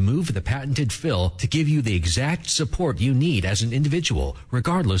you could move the patented fill to give you the exact support you need as an individual,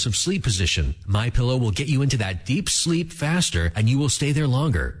 regardless of sleep position. MyPillow will get you into that deep sleep faster, and you will stay there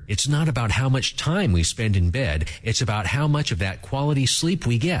longer. It's not about how much time we spend in bed. It's about how much of that quality sleep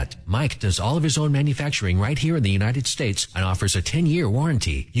we get. Mike does all of his own manufacturing right here in the United States and offers a 10-year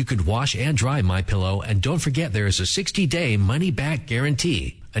warranty. You could wash and dry MyPillow, and don't forget there is a 60-day money-back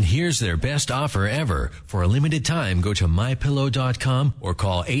guarantee. And here's their best offer ever. For a limited time, go to MyPillow.com or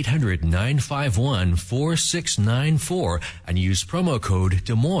call 800-951-4694 and use promo code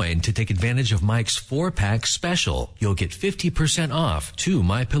Des Moines to take advantage of Mike's 4-pack special. You'll get 50% off 2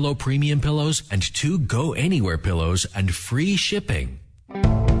 MyPillow premium pillows and 2 Go Anywhere pillows and free shipping.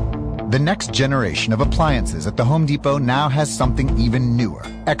 The next generation of appliances at the Home Depot now has something even newer.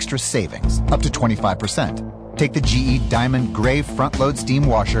 Extra savings, up to 25%. Take the GE Diamond Gray front-load steam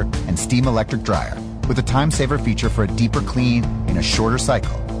washer and steam electric dryer with a time-saver feature for a deeper clean in a shorter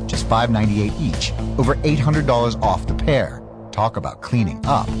cycle. Just $598 each. Over $800 off the pair. Talk about cleaning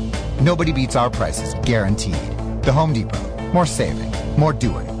up. Nobody beats our prices, guaranteed. The Home Depot. More saving. More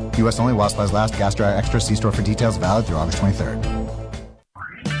doing. U.S. only while supplies last. Gas dryer extra. See store for details. Valid through August 23rd.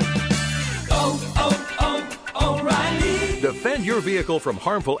 Defend your vehicle from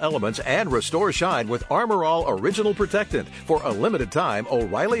harmful elements and restore shine with Armor All Original Protectant. For a limited time,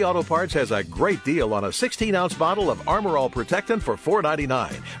 O'Reilly Auto Parts has a great deal on a 16-ounce bottle of Armor All Protectant for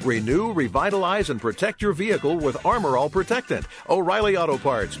 $4.99. Renew, revitalize, and protect your vehicle with Armor All Protectant. O'Reilly Auto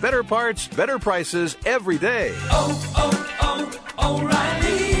Parts. Better prices every day.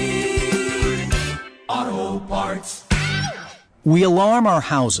 O'Reilly Auto Parts. We alarm our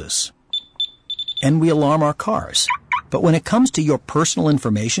houses, and we alarm our cars. But when it comes to your personal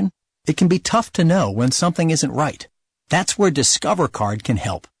information, it can be tough to know when something isn't right. That's where Discover Card can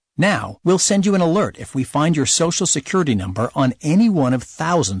help. Now, we'll send you an alert if we find your social security number on any one of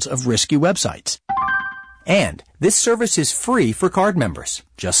thousands of risky websites. And this service is free for card members.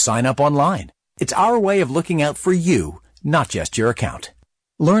 Just sign up online. It's our way of looking out for you, not just your account.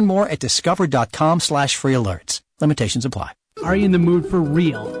 Learn more at discover.com/free alerts. Limitations apply. Are you in the mood for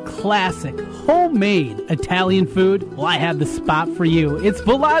real, classic, homemade Italian food? Well, I have the spot for you. It's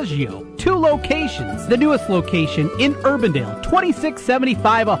Villaggio. 2 locations. The newest location in Urbandale,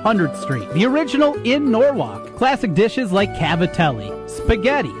 2675 100th Street. The original in Norwalk. Classic dishes like cavatelli,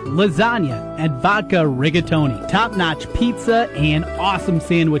 spaghetti, lasagna, and vodka rigatoni. Top-notch pizza and awesome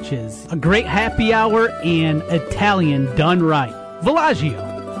sandwiches. A great happy hour and Italian done right. Villaggio.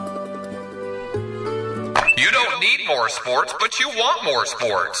 You don't need more sports, but you want more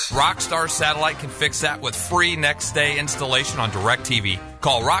sports. Rockstar Satellite can fix that with free next-day installation on DirecTV.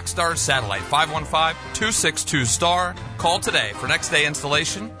 Call Rockstar Satellite, 515-262-STAR. Call today for next-day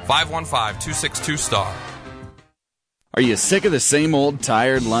installation, 515-262-STAR. Are you sick of the same old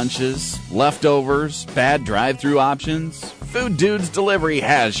tired lunches, leftovers, bad drive-thru options? Food Dudes Delivery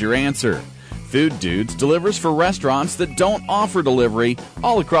has your answer. Food Dudes delivers for restaurants that don't offer delivery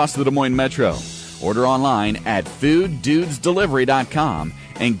all across the Des Moines Metro. Order online at fooddudesdelivery.com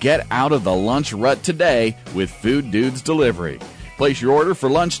and get out of the lunch rut today with Food Dudes Delivery. Place your order for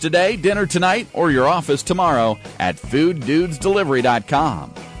lunch today, dinner tonight, or your office tomorrow at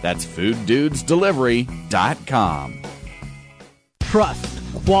fooddudesdelivery.com. That's fooddudesdelivery.com.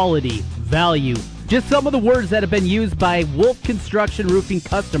 Trust, quality, value. Just some of the words that have been used by Wolf Construction Roofing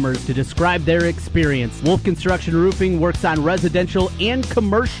customers to describe their experience. Wolf Construction Roofing works on residential and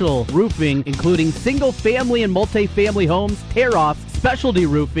commercial roofing, including single-family and multi-family homes, tear-offs, specialty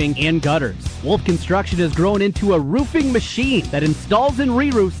roofing, and gutters. Wolf Construction has grown into a roofing machine that installs and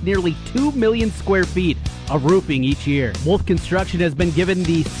re-roofs nearly 2 million square feet of roofing each year. Wolf Construction has been given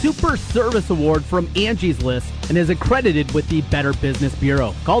the Super Service Award from Angie's List and is accredited with the Better Business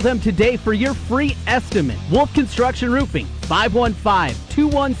Bureau. Call them today for your free estimate. Wolf Construction Roofing,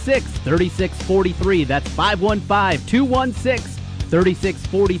 515-216-3643. That's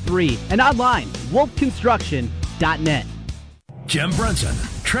 515-216-3643. And online, wolfconstruction.net. Jim Brunson,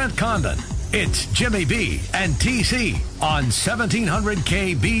 Trent Condon, It's Jimmy B and TC on 1700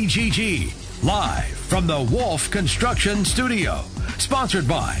 KBGG. Live from the Wolf Construction Studio. Sponsored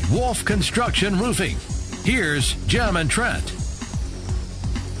by Wolf Construction Roofing. Here's Jim and Trent.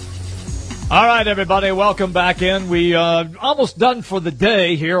 All right, everybody, welcome back in. We almost done for the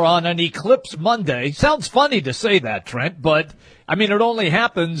day here on an Eclipse Monday. Sounds funny to say that, Trent, but, I mean, it only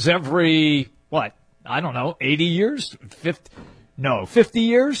happens every, 80 years? 50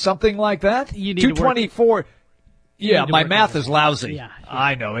 years, something like that? You need 224. Yeah, my math is lousy. Yeah.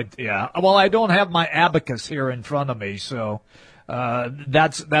 I know it. Yeah. Well, I don't have my abacus here in front of me, so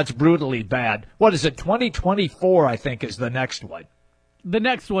that's brutally bad. What is it? 2024, I think, is the next one. The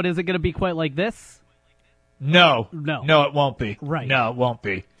next one, is it going to be quite like this? No, it won't be. Right. No, it won't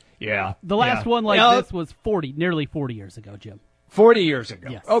be. Yeah. The last one this was nearly 40 years ago, Jim. 40 years ago.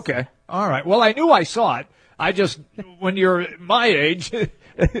 Yes. Okay. All right. Well, I knew I saw it. I just, when you're my age,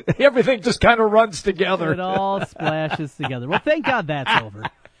 everything just kind of runs together. It all splashes together. Well, thank God that's over.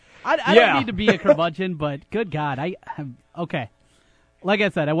 I don't need to be a curmudgeon, but good God. Okay. Like I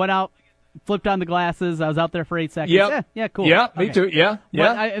said, I went out, flipped on the glasses. I was out there for 8 seconds. Yep. Yeah, cool. Yeah, me too. Yeah.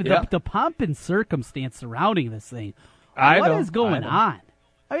 The pomp and circumstance surrounding this thing. What is going on?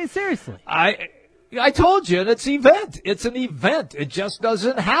 I mean, seriously. I told you, it's event. It's an event. It just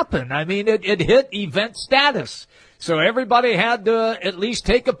doesn't happen. I mean, it hit event status. So everybody had to at least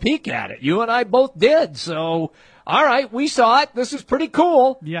take a peek at it. You and I both did. So, all right, we saw it. This is pretty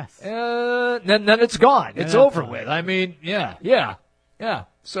cool. Yes. Then it's gone. It's over with. I mean, yeah.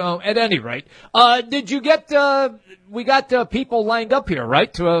 So, at any rate, did you get, we got people lined up here,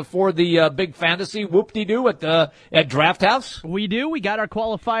 right, for the big fantasy whoop-de-doo at Draft House? We do. We got our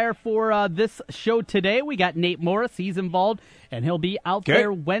qualifier for this show today. We got Nate Morris. He's involved, and he'll be out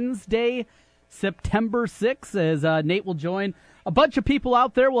there Wednesday, September 6th, as Nate will join a bunch of people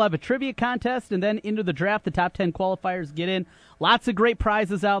out there. We'll have a trivia contest, and then into the draft, the top 10 qualifiers get in. Lots of great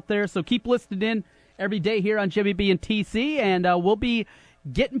prizes out there, so keep listening in every day here on Jimmy B and TC, and we'll be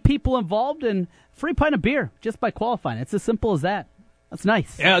getting people involved and free pint of beer just by qualifying. It's as simple as that. That's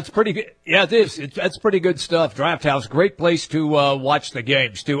nice. Yeah, it's pretty good. Yeah, it is. That's pretty good stuff. Draft House, great place to watch the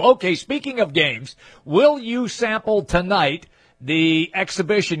games, too. Okay, speaking of games, will you sample tonight the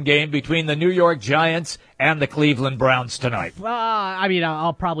exhibition game between the New York Giants and the Cleveland Browns tonight? I mean,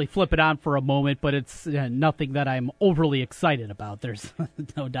 I'll probably flip it on for a moment, but it's nothing that I'm overly excited about. There's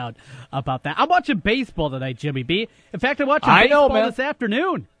no doubt about that. I'm watching baseball tonight, Jimmy B. In fact, I'm watching baseball this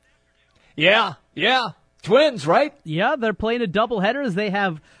afternoon. Yeah. Twins, right? Yeah, they're playing a doubleheader as they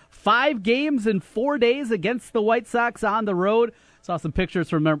have 5 games in 4 days against the White Sox on the road. Saw some pictures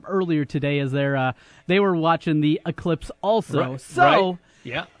from them earlier today as they were watching the eclipse also.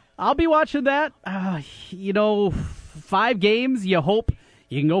 Yeah. I'll be watching that. 5 games. You hope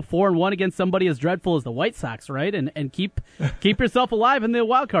you can go 4-1 against somebody as dreadful as the White Sox, right? And keep yourself alive in the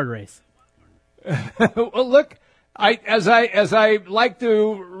wild card race. Well, look, as I like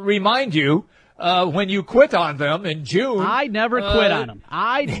to remind you, when you quit on them in June. I never quit on them.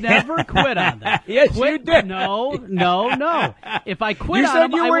 I never quit on them. Yes, you did. No. If I quit on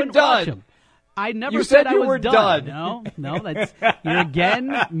them, I wouldn't watch them. I never said I was done. No, you're again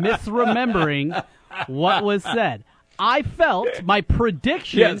misremembering what was said. I felt my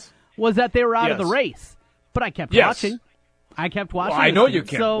prediction was that they were out of the race, but I kept watching. Well, I know you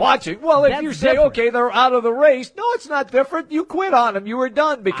kept watching. Well, if you say, okay, they're out of the race, no, it's not different. You quit on them. You were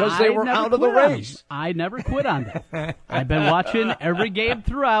done because they were out of the race. I never quit on them. I've been watching every game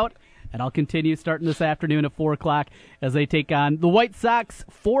throughout, and I'll continue starting this afternoon at 4 o'clock as they take on the White Sox,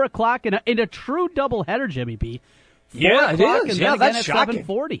 4 o'clock in a true doubleheader, Jimmy B. Yeah, it is. And then that's at shocking.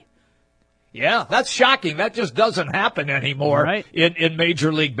 7:40. Yeah, that's shocking. That just doesn't happen anymore in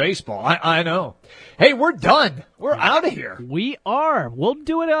Major League Baseball. I know. Hey, we're done. We're out of here. We are. We'll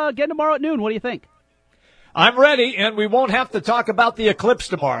do it again tomorrow at noon. What do you think? I'm ready, and we won't have to talk about the eclipse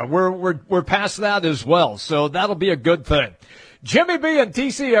tomorrow. We're past that as well, so that'll be a good thing. Jimmy B and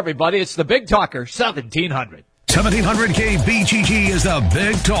TC, everybody. It's the Big Talker, 1700. 1700 KBGG is the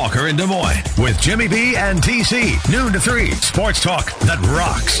Big Talker in Des Moines with Jimmy B and TC. Noon to 3. Sports talk that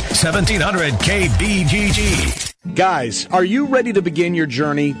rocks. 1700 KBGG. Guys, are you ready to begin your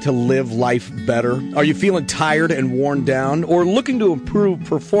journey to live life better? Are you feeling tired and worn down, or looking to improve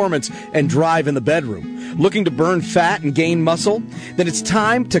performance and drive in the bedroom? Looking to burn fat and gain muscle? Then it's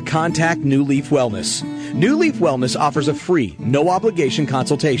time to contact New Leaf Wellness. New Leaf Wellness offers a free, no-obligation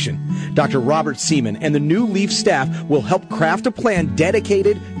consultation. Dr. Robert Seaman and the New Leaf staff will help craft a plan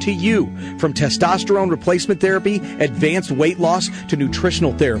dedicated to you. From testosterone replacement therapy, advanced weight loss, to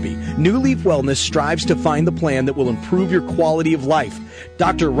nutritional therapy, New Leaf Wellness strives to find the plan that will improve your quality of life.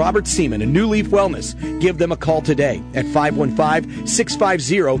 Dr. Robert Seaman and New Leaf Wellness. Give them a call today at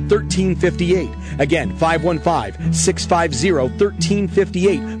 515-650-1358. Again,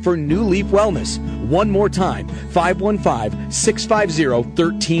 515-650-1358 for New Leaf Wellness. One more time,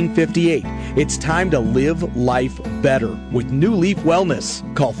 515-650-1358. It's time to live life better with New Leaf Wellness.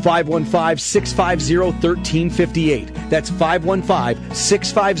 Call 515-650-1358. That's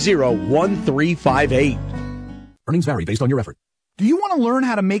 515-650-1358. Earnings vary based on your effort. Do you want to learn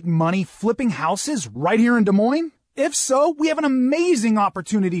how to make money flipping houses right here in Des Moines? If so, we have an amazing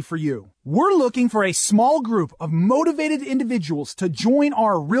opportunity for you. We're looking for a small group of motivated individuals to join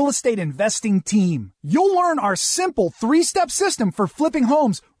our real estate investing team. You'll learn our simple 3-step system for flipping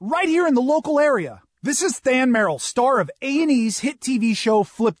homes right here in the local area. This is Than Merrill, star of A&E's hit TV show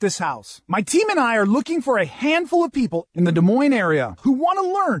Flip This House. My team and I are looking for a handful of people in the Des Moines area who want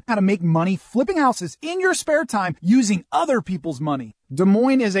to learn how to make money flipping houses in your spare time using other people's money. Des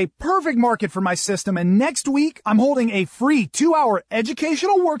Moines is a perfect market for my system, and next week I'm holding a free 2-hour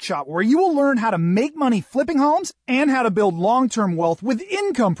educational workshop where you will learn how to make money flipping homes and how to build long-term wealth with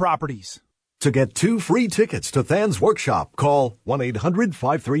income properties. To get 2 free tickets to Than's workshop, call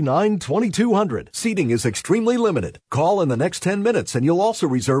 1-800-539-2200. Seating is extremely limited. Call in the next 10 minutes and you'll also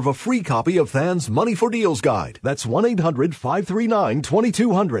reserve a free copy of Than's Money for Deals Guide. That's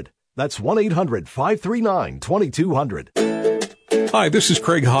 1-800-539-2200. That's 1-800-539-2200. Hi, this is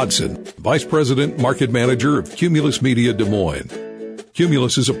Craig Hodson, Vice President, Market Manager of Cumulus Media Des Moines.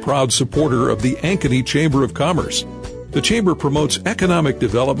 Cumulus is a proud supporter of the Ankeny Chamber of Commerce. The Chamber promotes economic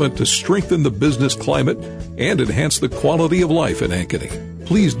development to strengthen the business climate and enhance the quality of life in Ankeny.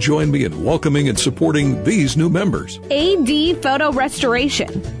 Please join me in welcoming and supporting these new members. AD Photo Restoration,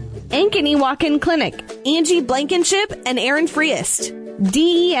 Ankeny Walk-In Clinic, Angie Blankenship and Aaron Freest,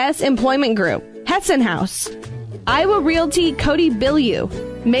 DES Employment Group, Hessen House, Iowa Realty Cody Billieu,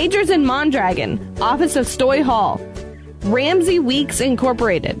 Majors and Mondragon, Office of Stoy Hall, Ramsey Weeks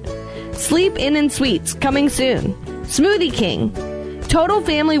Incorporated, Sleep Inn and Suites coming soon, Smoothie King, Total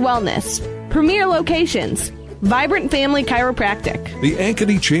Family Wellness, Premier Locations, Vibrant Family Chiropractic. The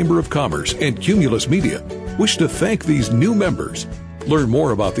Ankeny Chamber of Commerce and Cumulus Media wish to thank these new members. Learn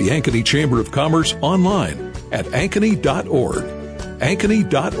more about the Ankeny Chamber of Commerce online at ankeny.org.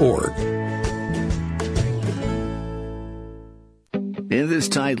 Ankeny.org. In this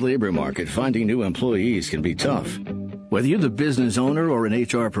tight labor market, finding new employees can be tough. Whether you're the business owner or an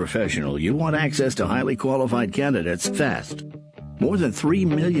HR professional, you want access to highly qualified candidates fast. More than 3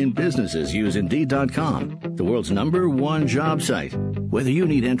 million businesses use Indeed.com, the world's #1 job site. Whether you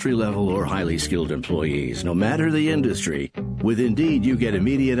need entry-level or highly skilled employees, no matter the industry, with Indeed you get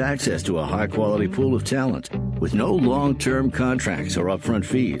immediate access to a high-quality pool of talent with no long-term contracts or upfront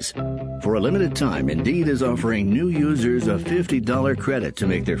fees. For a limited time, Indeed is offering new users a $50 credit to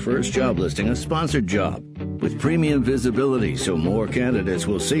make their first job listing a sponsored job, with premium visibility so more candidates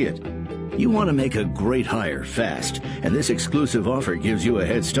will see it. You want to make a great hire fast, and this exclusive offer gives you a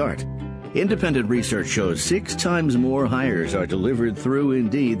head start. Independent research shows 6 times more hires are delivered through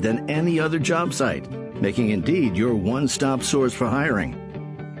Indeed than any other job site, making Indeed your one-stop source for hiring.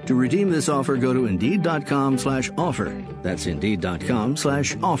 To redeem this offer, go to Indeed.com/offer. That's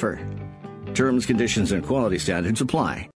Indeed.com/offer. Terms, conditions, and quality standards apply.